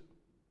omutsu.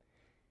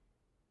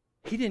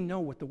 He didn't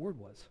know what the word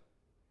was.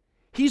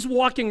 He's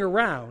walking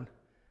around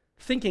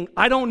thinking,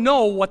 I don't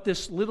know what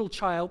this little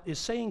child is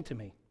saying to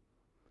me.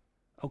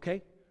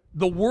 Okay?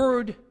 The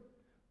word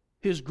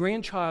his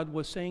grandchild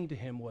was saying to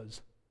him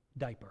was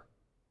diaper.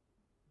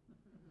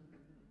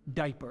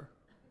 Diaper.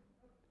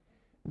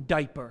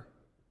 Diaper.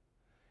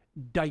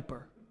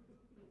 Diaper.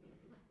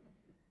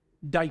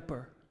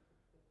 Diaper.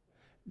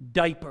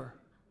 Diaper.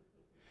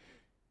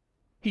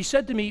 He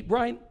said to me,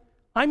 Brian,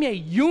 I'm a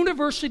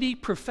university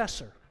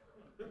professor.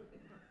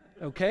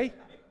 Okay?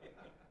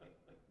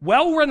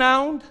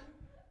 Well-renowned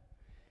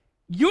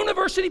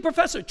university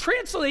professor,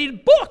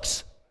 translated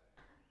books.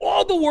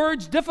 All the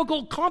words,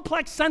 difficult,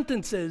 complex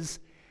sentences.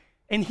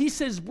 And he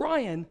says,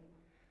 Brian,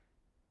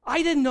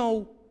 I didn't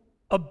know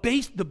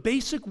the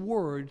basic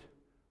word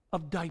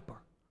of diaper.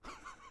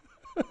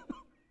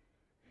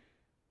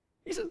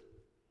 He said,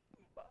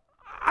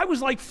 I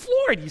was like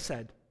floored, he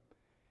said.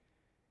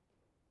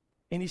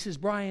 And he says,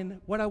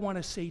 Brian, what I want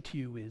to say to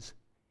you is,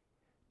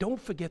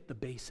 don't forget the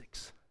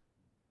basics.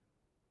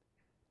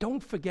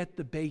 Don't forget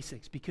the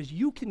basics, because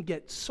you can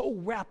get so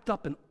wrapped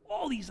up in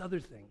all these other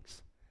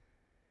things.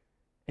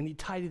 And he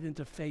tied it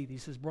into faith. He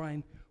says,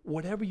 Brian,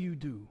 whatever you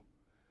do,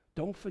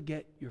 don't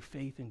forget your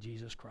faith in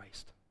Jesus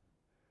Christ.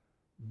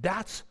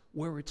 That's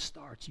where it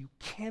starts. You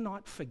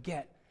cannot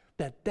forget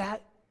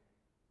that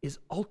is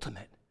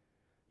ultimate,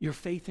 your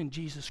faith in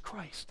Jesus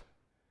Christ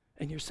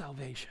and your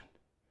salvation.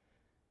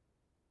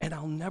 And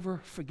I'll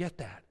never forget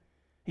that.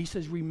 He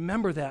says,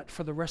 remember that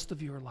for the rest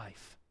of your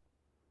life.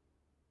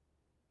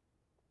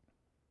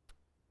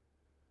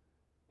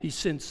 He's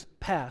since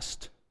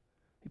passed.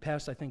 He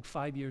passed, I think,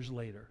 5 years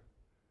later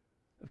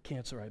of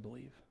cancer, I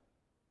believe.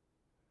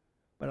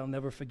 But I'll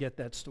never forget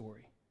that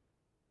story.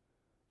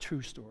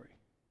 True story.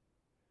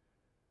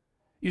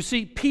 You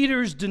see,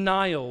 Peter's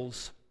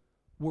denials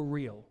were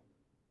real.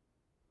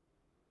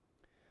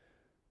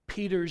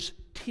 Peter's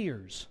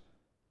tears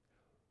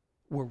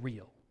were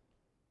real.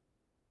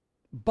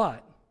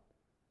 But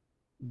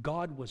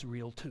God was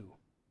real too.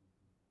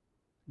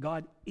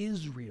 God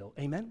is real.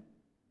 Amen?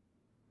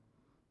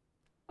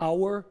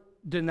 Our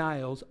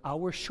denials,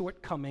 our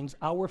shortcomings,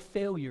 our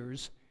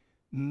failures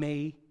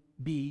may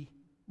be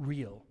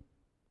real.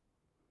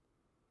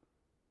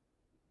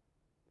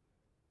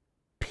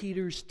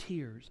 Peter's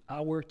tears,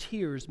 our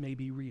tears may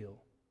be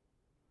real.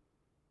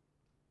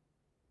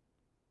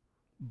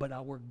 But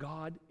our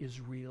God is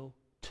real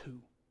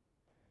too.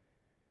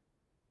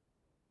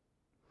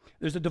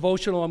 There's a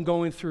devotional I'm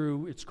going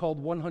through. It's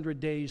called 100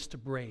 Days to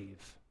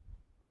Brave.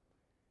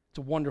 It's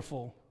a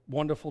wonderful,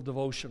 wonderful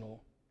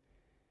devotional.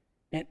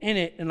 And in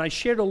it, and I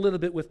shared a little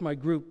bit with my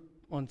group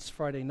on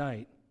Friday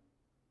night,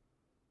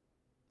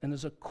 and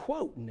there's a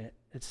quote in it.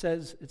 It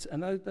says, it's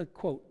another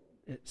quote.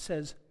 It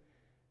says,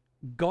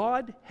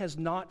 God has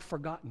not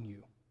forgotten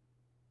you.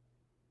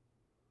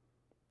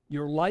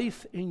 Your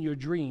life and your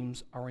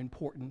dreams are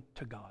important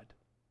to God.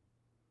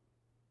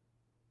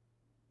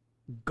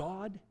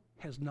 God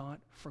has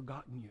not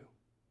forgotten you.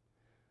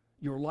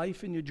 Your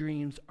life and your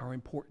dreams are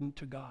important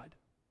to God.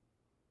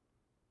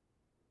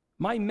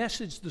 My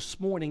message this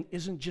morning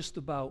isn't just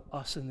about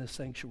us in this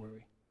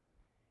sanctuary.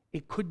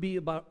 It could be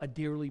about a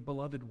dearly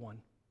beloved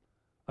one,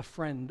 a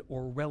friend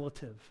or a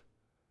relative,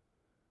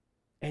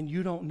 and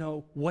you don't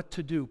know what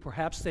to do.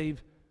 Perhaps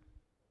they've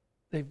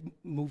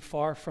moved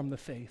far from the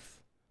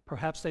faith.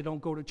 Perhaps they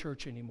don't go to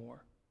church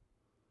anymore.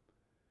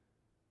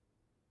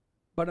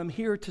 But I'm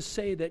here to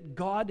say that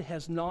God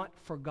has not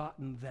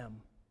forgotten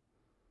them.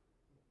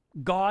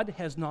 God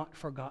has not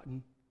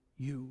forgotten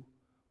you.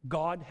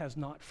 God has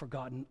not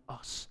forgotten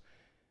us.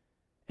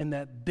 And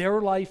that their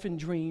life and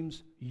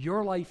dreams,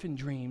 your life and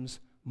dreams,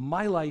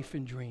 my life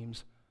and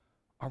dreams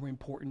are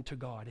important to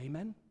God.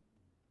 Amen?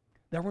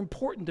 They're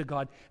important to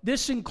God.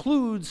 This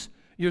includes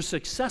your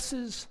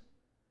successes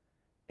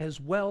as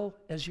well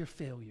as your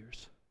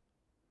failures.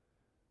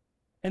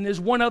 And there's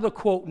one other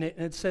quote in it,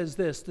 and it says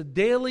this: the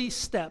daily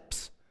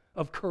steps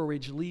of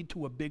courage lead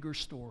to a bigger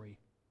story.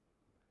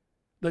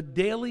 The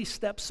daily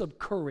steps of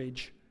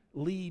courage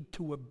lead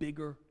to a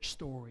bigger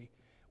story.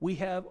 We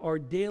have our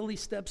daily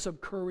steps of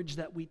courage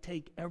that we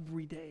take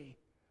every day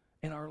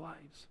in our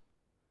lives.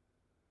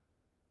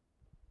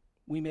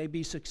 We may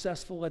be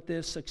successful at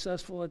this,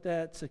 successful at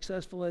that,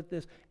 successful at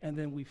this, and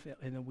then we fail,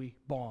 and then we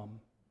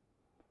bomb.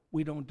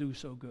 We don't do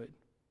so good.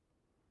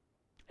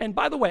 And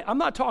by the way, I'm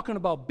not talking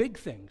about big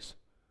things.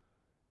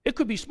 It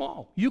could be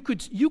small. You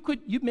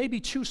maybe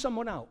choose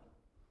someone out.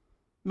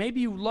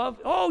 Maybe you love,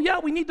 oh yeah,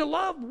 we need to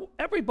love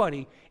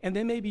everybody. And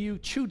then maybe you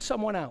chewed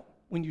someone out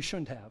when you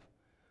shouldn't have.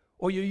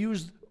 Or you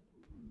used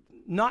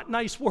not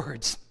nice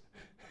words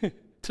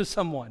to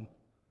someone.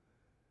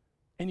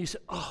 And you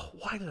said, oh,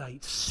 why did I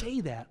say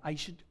that?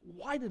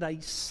 Why did I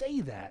say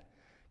that?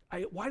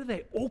 Why did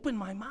I open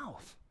my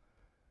mouth?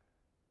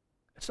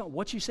 It's not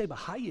what you say, but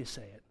how you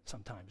say it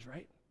sometimes,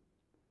 right?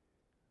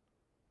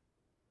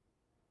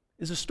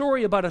 There's a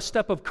story about a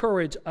step of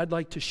courage I'd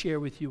like to share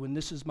with you, and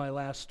this is my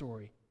last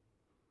story.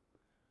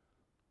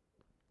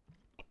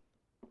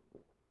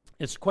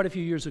 It's quite a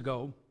few years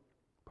ago,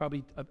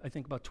 probably I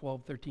think about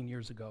 12, 13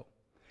 years ago.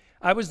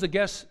 I was the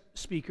guest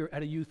speaker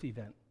at a youth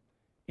event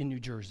in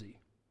New Jersey.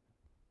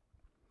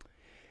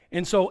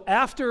 And so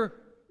after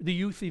the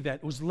youth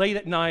event, it was late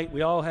at night,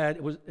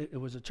 it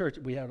was a church,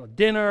 we had a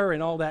dinner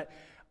and all that.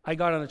 I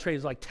got on the train, it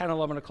was like 10,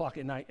 11 o'clock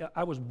at night.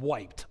 I was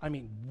wiped.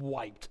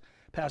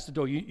 Pastor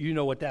Doyle, you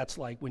know what that's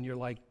like when you're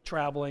like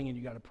traveling and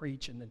you got to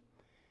preach. And then,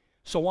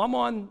 so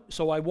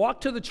I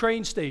walked to the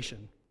train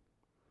station,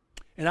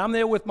 and I'm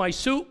there with my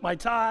suit, my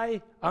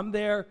tie. I'm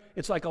there.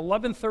 It's like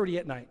 11:30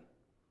 at night,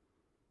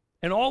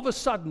 and all of a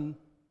sudden,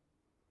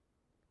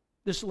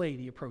 this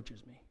lady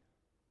approaches me.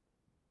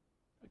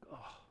 Like,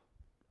 oh,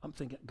 I'm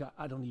thinking, God,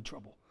 I don't need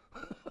trouble.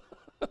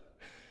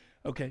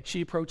 Okay,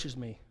 she approaches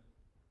me,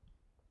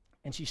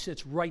 and she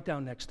sits right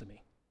down next to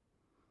me,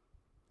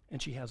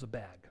 and she has a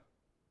bag.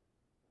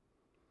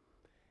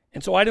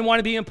 And so I didn't want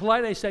to be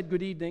impolite. I said,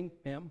 good evening,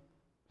 ma'am.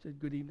 I said,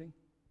 good evening.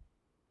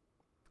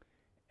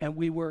 And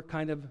we were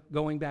kind of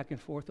going back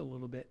and forth a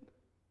little bit.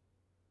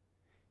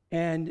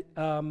 And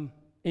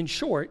in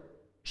short,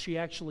 she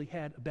actually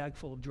had a bag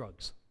full of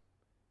drugs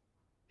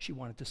she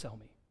wanted to sell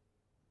me.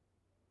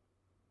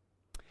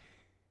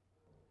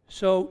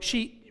 So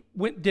she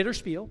did her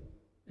spiel,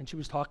 and she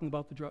was talking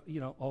about the drug,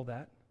 all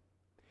that.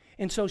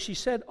 And so she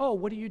said, oh,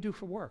 what do you do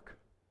for work?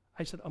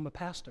 I said, I'm a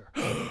pastor.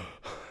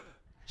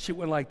 She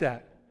went like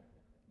that.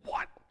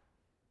 What?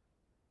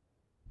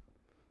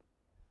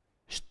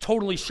 She's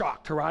totally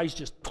shocked. Her eyes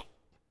just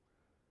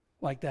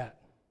like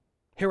that.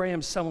 Here I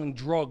am selling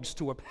drugs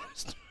to a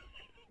pastor.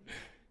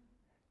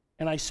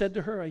 And I said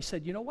to her,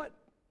 you know what?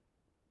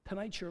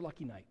 Tonight's your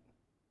lucky night.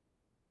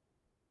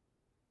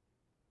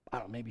 I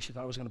don't know, maybe she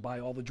thought I was going to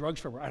buy all the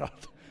drugs for her. I don't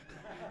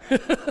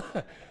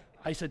know.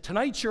 I said,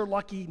 tonight's your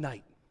lucky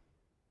night.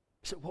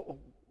 I said,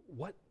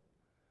 what?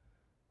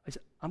 I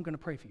said, I'm going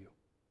to pray for you.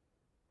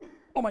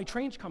 Oh, my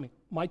train's coming.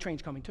 My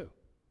train's coming too.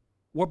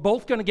 We're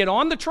both going to get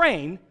on the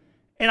train,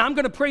 and I'm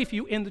going to pray for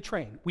you in the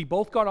train. We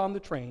both got on the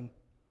train.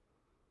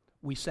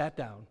 We sat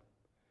down,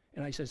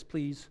 and I says,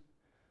 please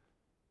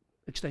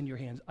extend your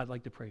hands. I'd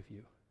like to pray for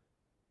you.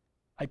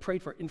 I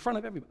prayed for her in front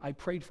of everybody. I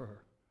prayed for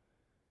her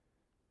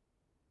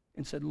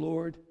and said,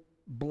 Lord,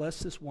 bless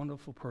this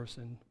wonderful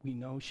person. We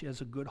know she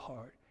has a good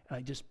heart. And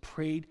I just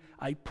prayed.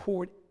 I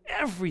poured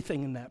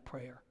everything in that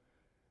prayer.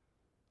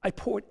 I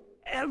poured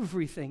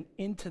everything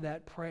into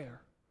that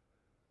prayer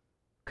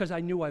because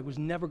I knew I was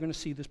never going to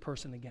see this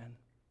person again.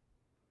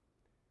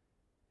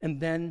 And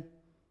then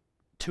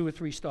 2 or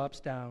 3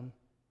 stops down,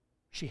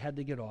 she had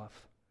to get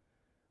off.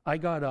 I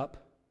got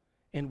up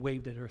and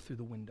waved at her through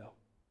the window.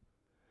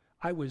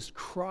 I was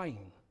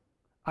crying.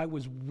 I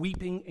was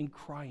weeping and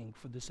crying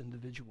for this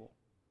individual.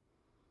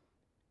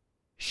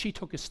 She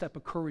took a step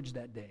of courage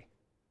that day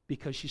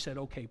because she said,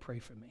 okay, pray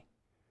for me.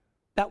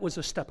 That was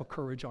a step of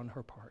courage on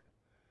her part.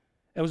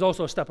 It was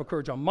also a step of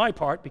courage on my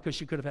part because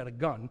she could have had a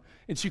gun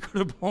and she could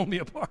have blown me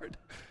apart.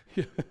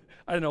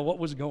 I don't know what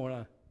was going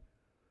on.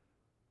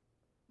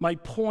 My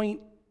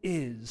point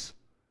is,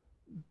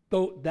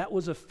 though that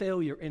was a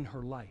failure in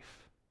her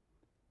life,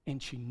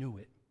 and she knew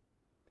it,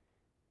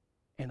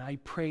 and I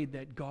prayed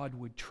that God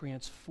would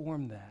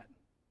transform that,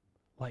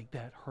 like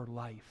that, her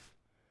life,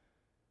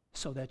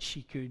 so that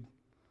she could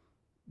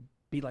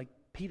be like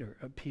Peter.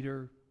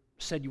 Peter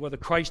said, "You are the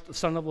Christ, the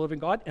Son of the living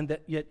God," and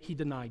that yet he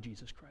denied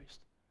Jesus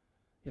Christ.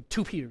 You have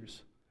two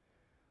Peters.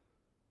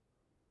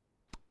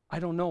 I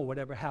don't know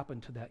whatever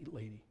happened to that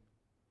lady,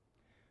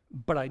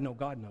 but I know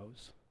God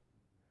knows.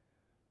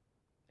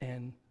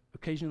 And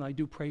occasionally I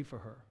do pray for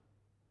her,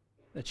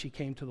 that she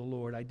came to the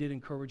Lord. I did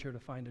encourage her to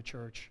find a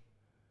church.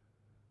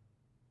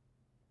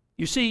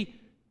 You see,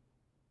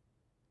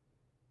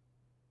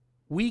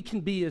 we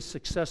can be a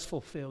successful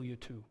failure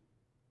too.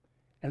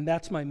 And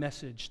that's my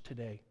message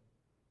today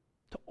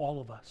to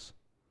all of us.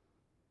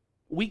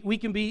 We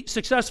can be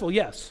successful,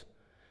 yes.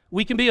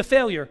 We can be a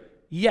failure,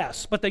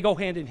 yes, but they go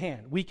hand in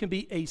hand. We can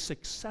be a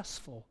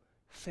successful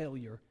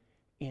failure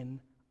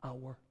in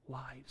our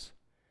lives.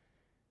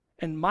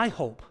 And my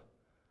hope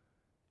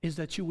is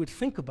that you would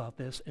think about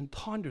this and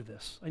ponder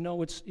this. I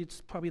know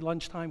it's probably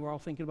lunchtime. We're all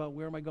thinking about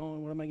where am I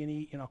going, what am I going to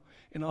eat,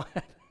 and all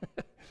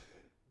that.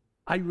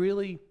 I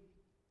really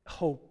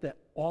hope that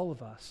all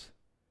of us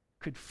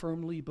could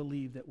firmly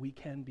believe that we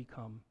can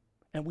become,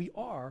 and we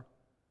are,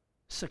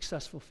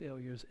 successful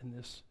failures in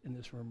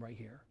this room right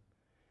here.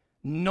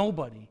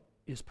 Nobody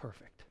is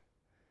perfect.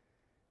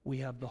 We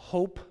have the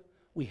hope,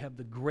 we have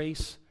the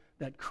grace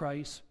that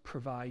Christ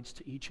provides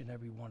to each and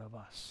every one of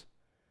us.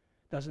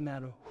 Doesn't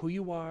matter who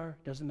you are,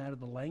 doesn't matter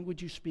the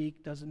language you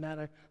speak, doesn't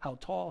matter how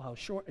tall, how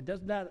short, it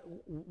doesn't matter,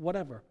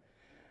 whatever,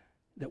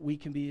 that we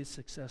can be a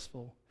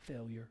successful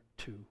failure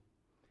too.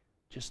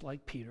 Just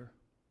like Peter,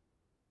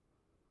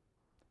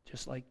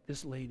 just like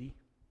this lady,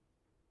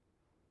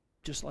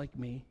 just like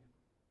me,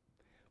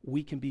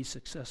 we can be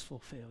successful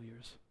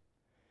failures.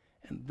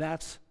 And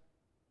that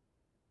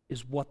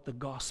is what the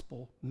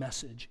gospel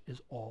message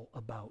is all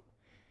about.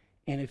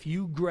 And if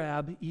you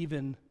grab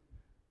even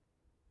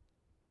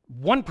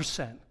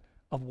 1%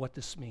 of what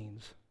this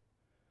means,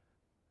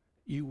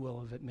 you will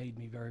have made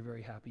me very,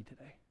 very happy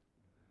today.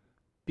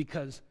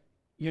 Because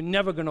you're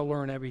never going to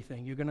learn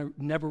everything. You're going to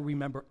never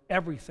remember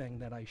everything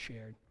that I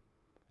shared.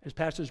 As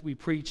pastors, we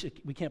preach,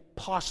 we can't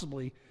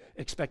possibly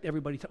expect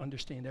everybody to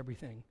understand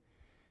everything.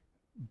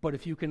 But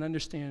if you can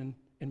understand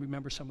and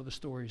remember some of the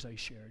stories I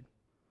shared,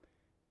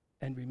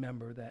 and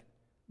remember that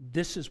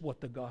this is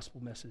what the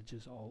gospel message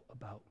is all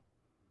about.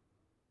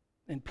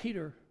 And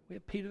Peter, we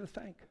have Peter to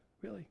thank,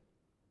 really.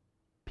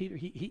 Peter,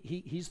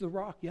 he's the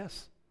rock,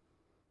 yes.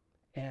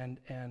 And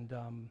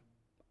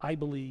I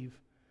believe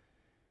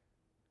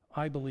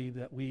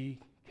that we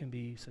can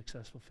be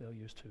successful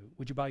failures too.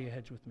 Would you bow your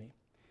heads with me?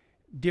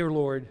 Dear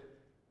Lord,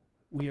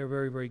 we are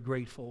very, very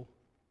grateful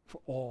for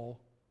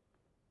all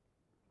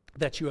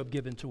that you have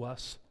given to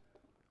us.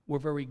 We're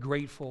very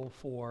grateful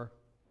for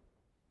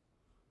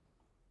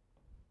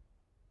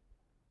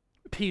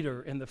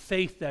Peter and the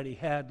faith that he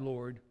had,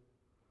 Lord.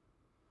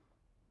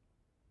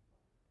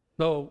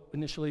 Though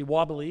initially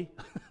wobbly,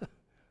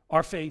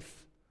 our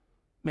faith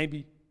may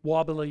be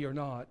wobbly or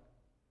not.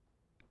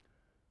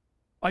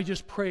 I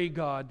just pray,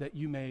 God, that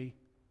you may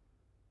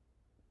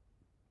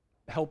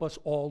help us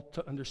all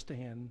to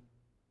understand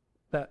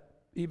that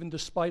even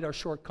despite our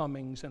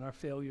shortcomings and our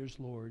failures,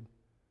 Lord,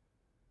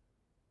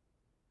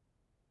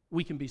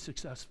 we can be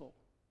successful.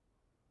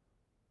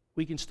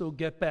 We can still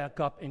get back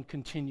up and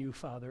continue,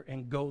 Father,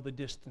 and go the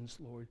distance,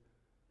 Lord.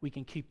 We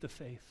can keep the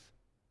faith.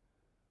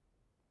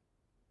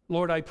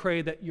 Lord, I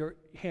pray that your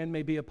hand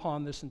may be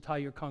upon this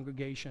entire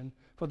congregation,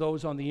 for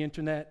those on the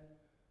internet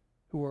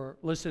who are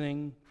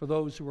listening, for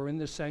those who are in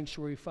this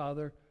sanctuary,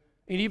 Father,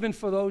 and even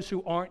for those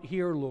who aren't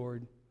here,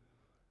 Lord.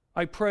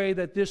 I pray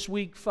that this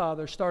week,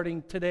 Father,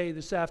 starting today,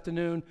 this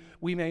afternoon,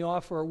 we may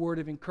offer a word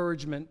of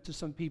encouragement to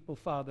some people,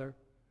 Father,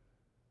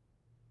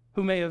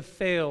 who may have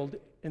failed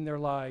in their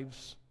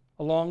lives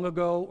long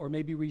ago or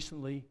maybe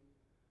recently,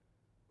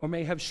 or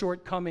may have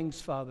shortcomings,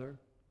 Father,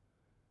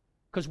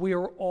 because we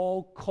are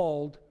all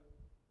called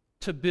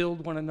to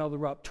build one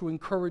another up, to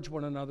encourage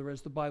one another,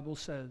 as the Bible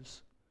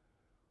says.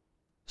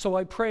 So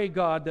I pray,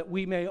 God, that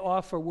we may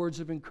offer words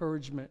of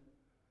encouragement,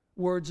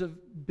 words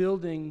of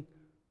building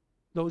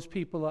those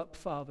people up,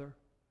 Father,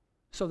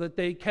 so that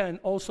they can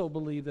also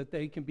believe that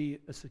they can be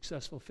a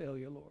successful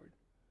failure, Lord.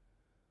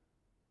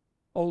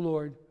 Oh,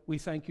 Lord, we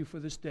thank you for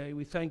this day.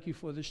 We thank you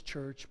for this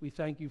church. We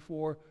thank you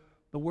for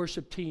the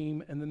worship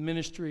team and the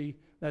ministry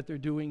that they're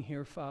doing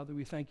here, Father.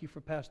 We thank you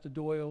for Pastor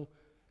Doyle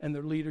and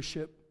their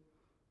leadership.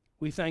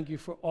 We thank you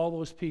for all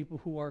those people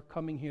who are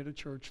coming here to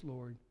church,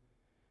 Lord.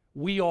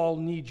 We all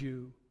need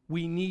you.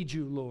 We need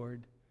you,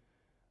 Lord.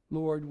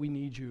 Lord, we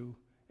need you.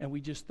 And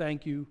we just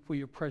thank you for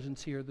your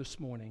presence here this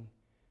morning.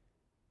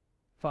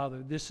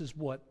 Father, this is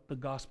what the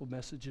gospel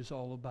message is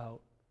all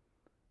about.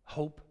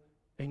 Hope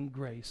and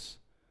grace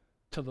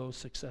to those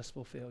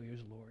successful failures,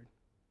 Lord.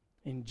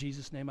 In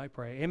Jesus' name I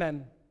pray.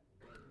 Amen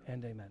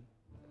and amen.